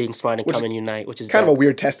 Let's start being smart and come and unite, which is kind of a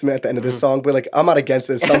weird testament at the end of this song, but like I'm not against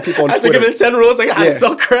it. Some people on I Twitter... I give it 10 rules, like, I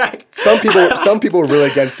sell crack. Some people were really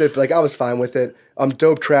against it, but like I was fine with it.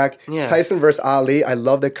 Dope track. Yeah. Tyson versus Ali, I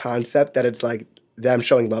love the concept that it's like them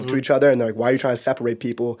showing love to each other, and they're like, why are you trying to separate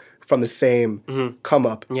people from the same come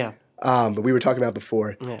up? Yeah. But we were talking about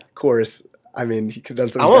before. Yeah. Chorus, I mean, he could have done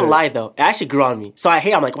something I won't better. lie, though. It actually grew on me. So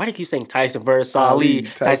I'm like, why do you keep saying Tyson versus Ali?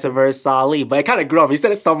 Tyson versus Ali. But it kind of grew on me. He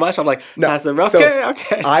said it so much, I'm like, Tyson,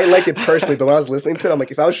 okay. I like it personally, but when I was listening to it, I'm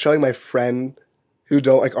like, if I was showing my friend who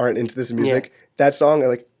aren't into this music, that song,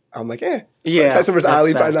 I'm like, Yeah. Tyson versus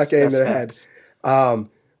Ali, probably not getting in their heads.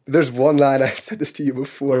 There's one line, I said this to you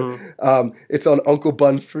before. It's on Uncle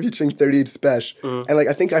Bun featuring 38 Spesh. And like,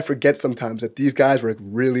 I think I forget sometimes that these guys were like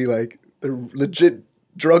really like, they're legit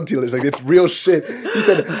drug dealers. Like, it's real shit. He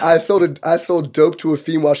said, I sold dope to a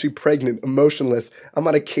fiend while she pregnant, emotionless. I'm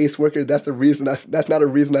not a caseworker. That's not a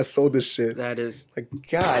reason I sold this shit. That is. Like,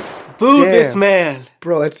 God. Boo this man.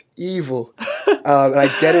 Bro, that's evil. And I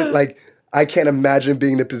get it. Like, I can't imagine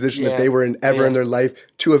being in the position that they were in ever in their life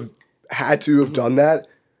to have had to have done that.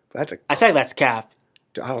 I think that's cap.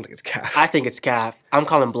 I don't think it's cap. I think it's cap. I'm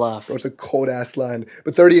calling bluff. Bro, it's a cold-ass line.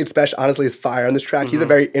 But 38 Spesh, honestly, is fire on this track. He's a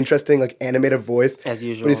very interesting, like, animated voice. As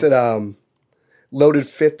usual. But he said, loaded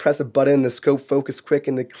fifth, press a button, the scope focus quick,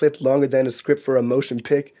 and the clip longer than a script for a motion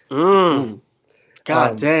pick. God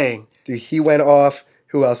dang. Dude, he went off.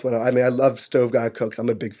 Who else went off? I mean, I love Stove God Cooks. I'm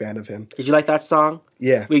a big fan of him. Did you like that song?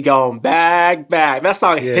 Yeah. We going back. That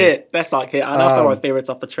song hit. That's one of my favorites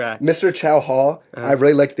off the track. Mr. Chow Hall, I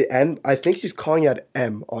really liked the end. I think he's calling out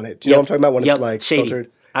M on it. Do you know what I'm talking about when it's like shady.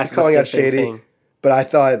 filtered? He's calling out Shady. Thing. But I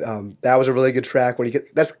thought that was a really good track.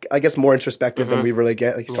 That's, I guess, more introspective than we really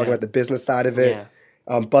get. Like, he's talking about the business side of it.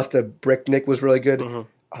 Yeah. Busta Brick Nick was really good.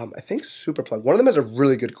 I think Superplug. One of them has a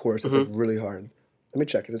really good chorus. It's like really hard. Let me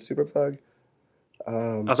check. Is it Superplug?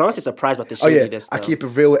 I was honestly surprised about the shadiness. I keep it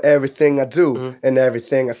real with everything I do and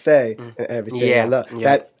everything I say and everything I love.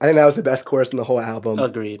 I think that was the best chorus in the whole album.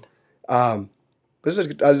 Agreed. This was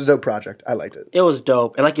a dope project. I liked it. It was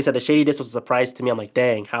dope. And like you said, the shadiness was a surprise to me. I'm like,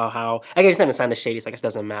 dang, how? I guess he's not even signed to Shady, so I guess it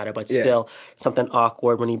doesn't matter. But still, something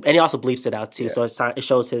awkward and he also bleeps it out too. So it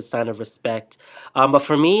shows his sign of respect. But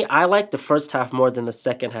for me, I like the first half more than the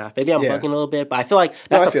second half. Maybe I'm bugging a little bit, but I feel like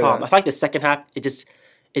that's the problem. I feel like the second half,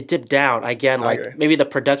 it dipped down again. Like maybe the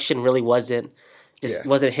production really wasn't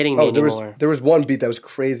hitting me anymore. There was one beat that was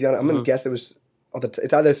crazy on it. I'm gonna guess it was.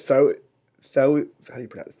 It's either how do you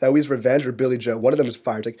pronounce it? Thowy's Revenge or Billy Joe. One of them is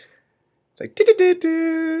fire. It's like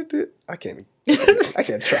I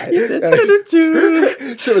can't try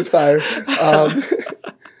it. Shit was fire.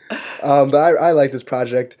 But I like this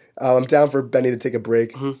project. I'm down for Benny to take a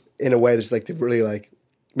break in a way that's like to really like.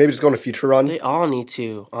 Maybe just go on a feature run. They all need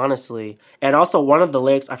to, honestly. And also, one of the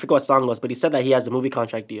lyrics, I forget what song it was, but he said that he has a movie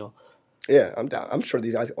contract deal. Yeah, I'm down. I'm sure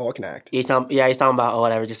these guys all can act. He's talking about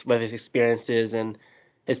whatever, just with his experiences and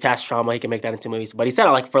his past trauma, he can make that into movies. But he said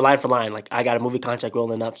it like for line, like, I got a movie contract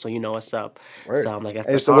rolling up, so you know what's up. Word. So I'm like,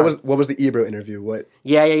 that's so what was the Ebro interview? What?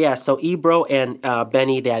 Yeah. So Ebro and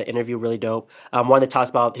Benny, they had an interview really dope. One that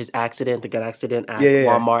talks about his accident, the gun accident at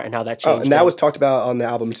Walmart, and how that changed. And that was talked about on the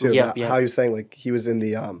album too. Yeah. How he was saying like he was in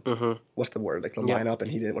the what's the word, like the lineup,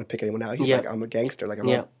 and he didn't want to pick anyone out. He's like, I'm a gangster, like I'm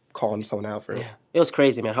not calling someone out for it. Yeah. It was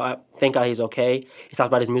crazy, man. Thank God he's okay. He talked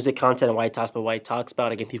about his music content and why he talks about what he talks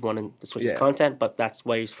about. Again, people want to switch his content, but that's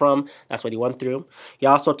where he's from. That's what he went through. He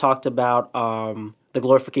also talked about the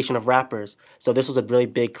glorification of rappers. So this was a really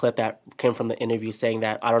big clip that came from the interview saying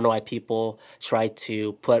that I don't know why people try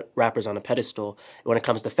to put rappers on a pedestal. When it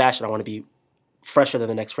comes to fashion, I want to be fresher than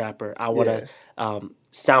the next rapper. I want to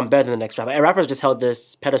sound better than the next rapper. And rappers just held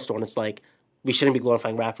this pedestal, and it's like, we shouldn't be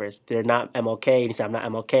glorifying rappers. They're not MLK. And he said, I'm not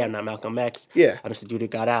MLK. I'm not Malcolm X. Yeah. I'm just a dude who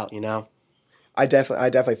got out, you know? I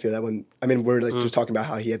definitely feel that we're like just talking about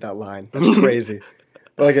how he had that line. That's crazy.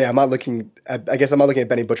 But like, I'm not looking at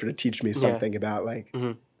Benny Butcher to teach me something about like,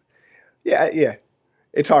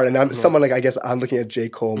 it's hard. And I'm someone like, I guess I'm looking at J.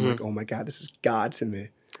 Cole and I'm like, oh my God, this is God to me.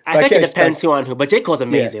 I think it depends who on who, but J. Cole's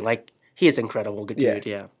amazing. Like, he is incredible. Good dude,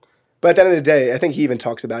 yeah. But at the end of the day, I think he even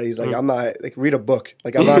talks about it. He's like, I'm not like read a book.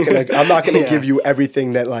 Like I'm not gonna give you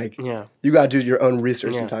everything that like you gotta do your own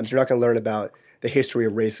research sometimes. You're not gonna learn about the history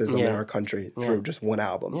of racism in our country through just one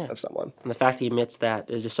album of someone. And the fact he admits that,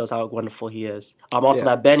 it just shows how wonderful he is. Also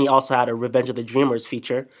that Benny also had a Revenge of the Dreamers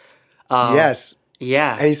feature. Yes.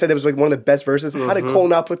 Yeah. And he said it was like one of the best verses. How did Cole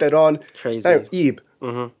not put that on? Crazy. Ebe.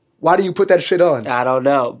 Why do you put that shit on? I don't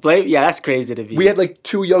know. That's crazy to me. We had like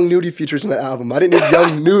 2 Young Nudie features in the album. I didn't need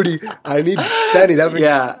Young Nudie. I need Benny.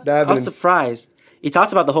 I was surprised. He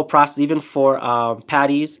talks about the whole process, even for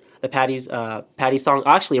Patty's song.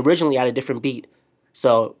 Actually, originally had a different beat.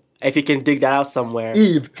 So if you can dig that out somewhere,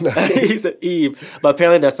 Eve. he said Eve. But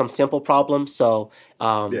apparently there's some sample problems, so they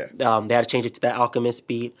had to change it to that Alchemist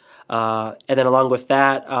beat. And then along with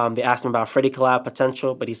that, they asked him about Freddie collab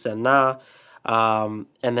potential, but he said nah. And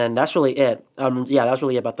then that's really it. That was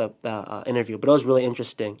really about the interview, but it was really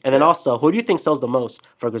interesting. And then also, who do you think sells the most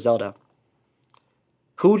for Griselda?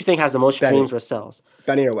 Who do you think has the most streams or sells?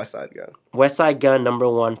 Benny or West Side Gun? West Side Gun, number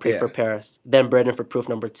 1, Pray for Paris. Then Burden for Proof,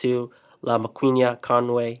 number 2. La Maquina,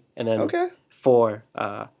 Conway. And then 4,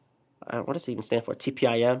 what does it even stand for?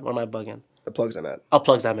 TPIM? What am I bugging? The Plugs I Met. Oh,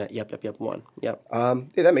 Plugs I Met. Yep, 1. Yep.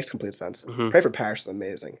 That makes complete sense. Pray for Paris is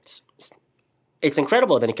amazing. It's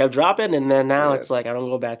incredible. Then he kept dropping, and then now it's like, I don't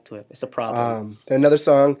go back to it. It's a problem. Then another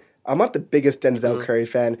song. I'm not the biggest Denzel Curry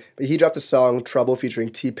fan, but he dropped a song, Trouble, featuring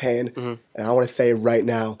T-Pain. And I want to say it right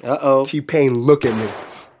now. T-Pain, look at me.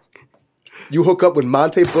 You hook up with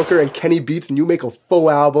Monte Booker and Kenny Beats and you make a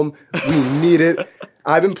full album. We need it.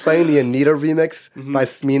 I've been playing the Anita remix by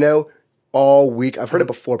Smino all week. I've heard it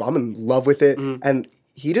before, but I'm in love with it. And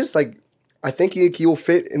he just I think he will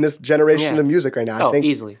fit in this generation of music right now. I think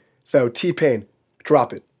easily. So T-Pain,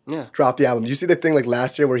 drop it. Yeah. Drop the album. You see the thing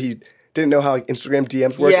last year where he didn't know how Instagram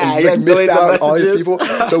DMs worked and he missed out on all these people.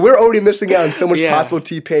 So we're already missing out on so much possible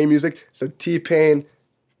T-Pain music. So T-Pain,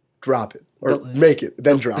 drop it. Or make it,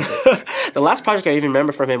 then drop it. The last project I even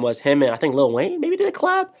remember from him was him and I think Lil Wayne maybe did a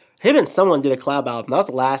collab. Him and someone did a collab album. That was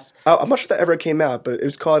the last. I'm not sure if that ever came out, but it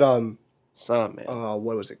was called man.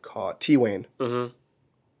 What was it called? T-Wayne.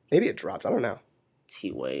 Maybe it dropped. I don't know.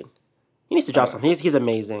 T-Wayne. He needs to drop something. He's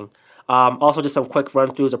amazing. Also, just some quick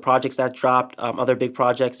run-throughs of projects that dropped. Other big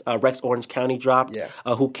projects. Rex Orange County dropped. Yeah.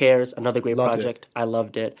 Who Cares? Another great project. I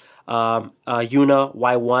loved it. Yuna,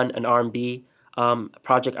 Y1, an R&B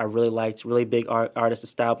project I really liked. Really big artist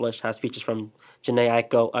established. Has features from Jhené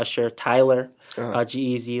Aiko, Usher, Tyler,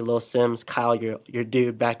 G-Eazy, Lil Sims, Kyle, your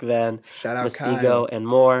dude back then. Shout out Masego, Kyle. and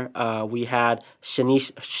more. We had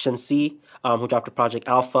Shansi, who dropped a project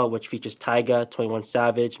Alpha, which features Tyga, 21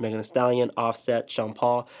 Savage, Megan Thee Stallion, Offset, Sean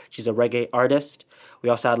Paul. She's a reggae artist. We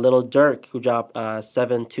also had Lil Durk, who dropped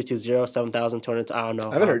 7220, 7200, I don't know.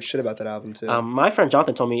 I haven't heard shit about that album, too. My friend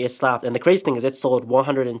Jonathan told me it slapped. And the crazy thing is it sold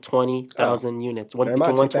 120,000 units. Between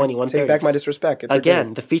 120, 130. Take back my disrespect.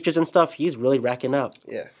 Again, the features and stuff, he's really racking up.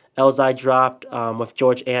 Yeah. Elzai dropped with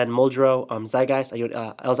George Ann Muldrow. Zeitgeist, are you an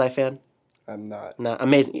Elzai fan? I'm not. No,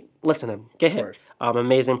 amazing. Listen to him. Get him.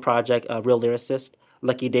 Amazing project, real lyricist.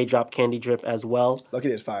 Lucky Day dropped Candy Drip as well. Lucky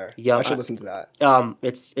Day's fire. Yeah, I should listen to that.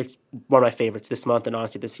 It's one of my favorites this month and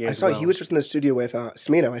honestly this year. I saw he was just in the studio with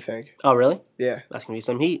Smino, I think. Oh, really? Yeah. That's going to be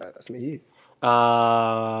some heat. That's some heat.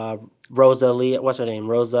 Rosalia, what's her name?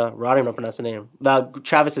 Rosa, I don't even know how to pronounce her name.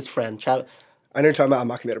 Travis's friend. I know you're talking about, I'm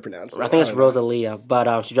not going to be able to pronounce it. I think it's Rosalia,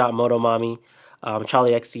 but she dropped Moto Mommy.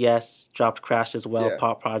 Charlie XCS dropped Crash as well,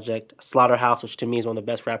 pop project. Slaughterhouse, which to me is one of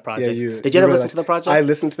the best rap projects. Did you ever listen to the project? I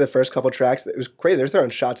listened to the first couple tracks. It was crazy. They were throwing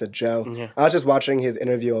shots at Joe. Yeah. I was just watching his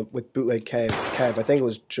interview with Bootleg Kev. I think it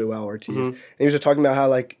was Joel Ortiz. And he was just talking about how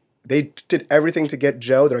they did everything to get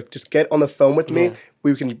Joe. They're like, just get on the phone with me.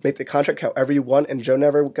 We can make the contract however you want. And Joe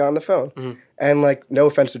never got on the phone. And no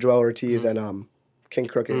offense to Joel Ortiz and King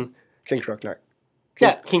Crooked. King Crook, not.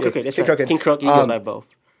 King Crooked. King Crooked. King Crook, he goes by both.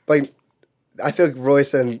 I feel like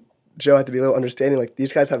Royce and Joe have to be a little understanding.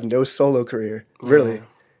 These guys have no solo career, really.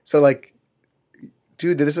 So,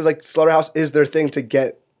 dude, this is Slaughterhouse is their thing to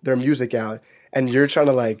get their music out, and you're trying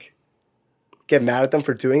to get mad at them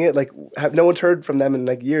for doing it. No one's heard from them in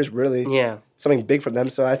years, really. Yeah, something big from them.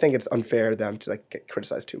 So I think it's unfair of them to get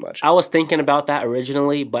criticized too much. I was thinking about that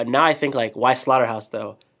originally, but now I think why Slaughterhouse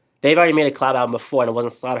though? They've already made a collab album before and it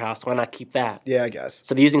wasn't Slaughterhouse. Why not keep that? Yeah, I guess.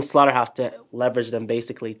 So they're using Slaughterhouse to leverage them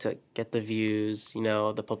basically to get the views,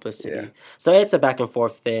 the publicity. Yeah. So it's a back and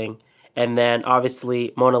forth thing. And then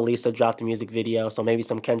obviously Mona Lisa dropped the music video, so maybe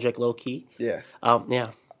some Kendrick low key. Yeah. Yeah.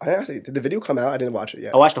 Did the video come out? I didn't watch it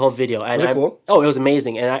yet. I watched the whole video. Was it cool? Oh, it was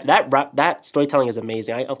amazing. And that storytelling is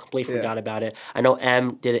amazing. I completely forgot about it. I know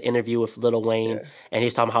M did an interview with Lil Wayne, and he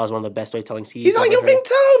was talking about how it was one of the best storytellings he's on your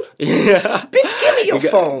ringtone? Yeah. Bitch, give me your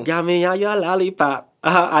phone. Got me on your lollipop.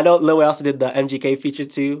 I know Lil Wayne also did the MGK feature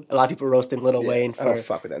too. A lot of people roasting Lil Wayne. I don't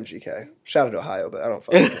fuck with MGK. Shout out to Ohio, but I don't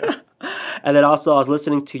fuck with him. And then also I was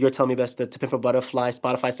listening to You're Telling Me Best, the To Pimp a Butterfly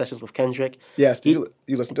Spotify sessions with Kendrick. Yes, you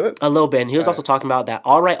listen to it? A little bit. And he was also talking about that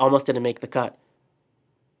All Right almost didn't make the cut.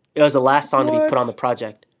 It was the last song to be put on the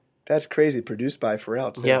project. That's crazy. Produced by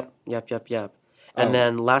Pharrell too. Yep. And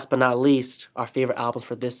then last but not least, our favorite albums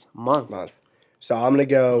for this month. So I'm going to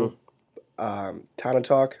go Tana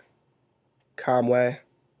Talk, Conway,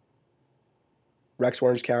 Rex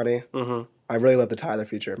Orange County. Mm-hmm. I really love the Tyler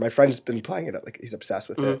feature. My friend's been playing it. Like he's obsessed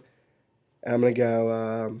with it. And I'm gonna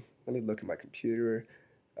go. Let me look at my computer.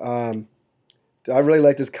 I really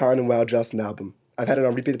like this Con and Wild Justin album. I've had it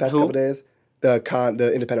on repeat the past couple days. The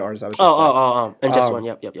independent artist I was just and just one.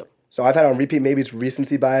 Yep. So I've had it on repeat. Maybe it's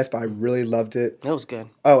recency bias, but I really loved it. That was good.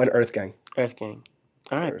 Oh, and Earth Gang.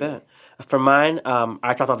 All right, bet. For mine,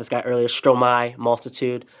 I talked about this guy earlier, Stromae,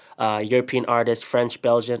 Multitude, European artist, French,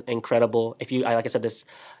 Belgian, incredible. Like I said,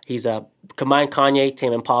 he's combined Kanye,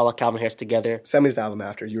 Tame Impala, Calvin Harris together. Send me this album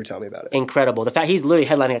after. You were telling me about it. Incredible. The fact he's literally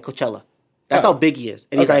headlining at Coachella. That's how big he is,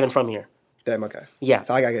 and he's not even from here. Damn, okay. Yeah.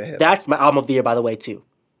 So I gotta get a hit. That's my album of the year, by the way, too.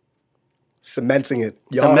 Cementing it.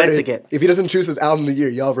 It. If he doesn't choose his album of the year,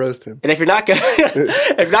 y'all roast him. And if you're not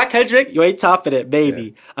Kendrick, you ain't topping it,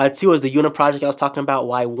 baby. Yeah. 2 is the Una project I was talking about.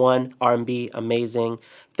 Y1, R&B, amazing.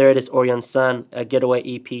 3rd is Orion's Son, a Getaway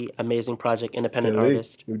EP, amazing project, independent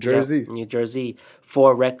artist. New Jersey. Yeah, New Jersey.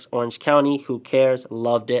 4, Rex Orange County, Who Cares,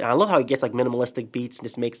 loved it. And I love how he gets like minimalistic beats and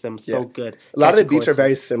just makes them so good. A lot of the beats are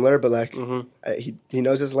very similar, but like he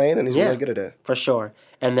knows his lane and he's really good at it. For sure.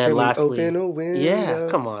 And then lastly, open a window? Yeah,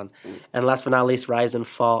 come on. And last but not least, Rise and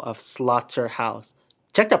Fall of Slaughterhouse.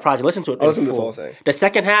 Check that project. Listen to it. Listen to the full thing. The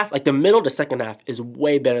second half, like the middle, the second half is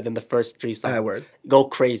way better than the first 3 songs. Word. Go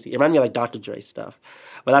crazy. It reminded me of like Dr. Dre stuff.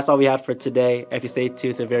 But that's all we had for today. If you stayed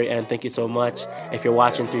tuned to the very end, thank you so much. If you're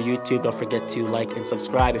watching through YouTube, don't forget to like and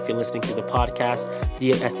subscribe. If you're listening to the podcast,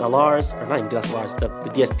 DSLRs, or not even DSLRs, the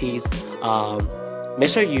DSPs, make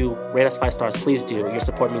sure you rate us 5 stars. Please do. Your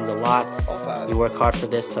support means a lot. All 5. We work hard for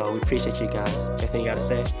this, so we appreciate you guys. Anything you got to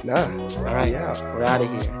say? Nah. All right. We're out of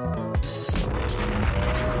here.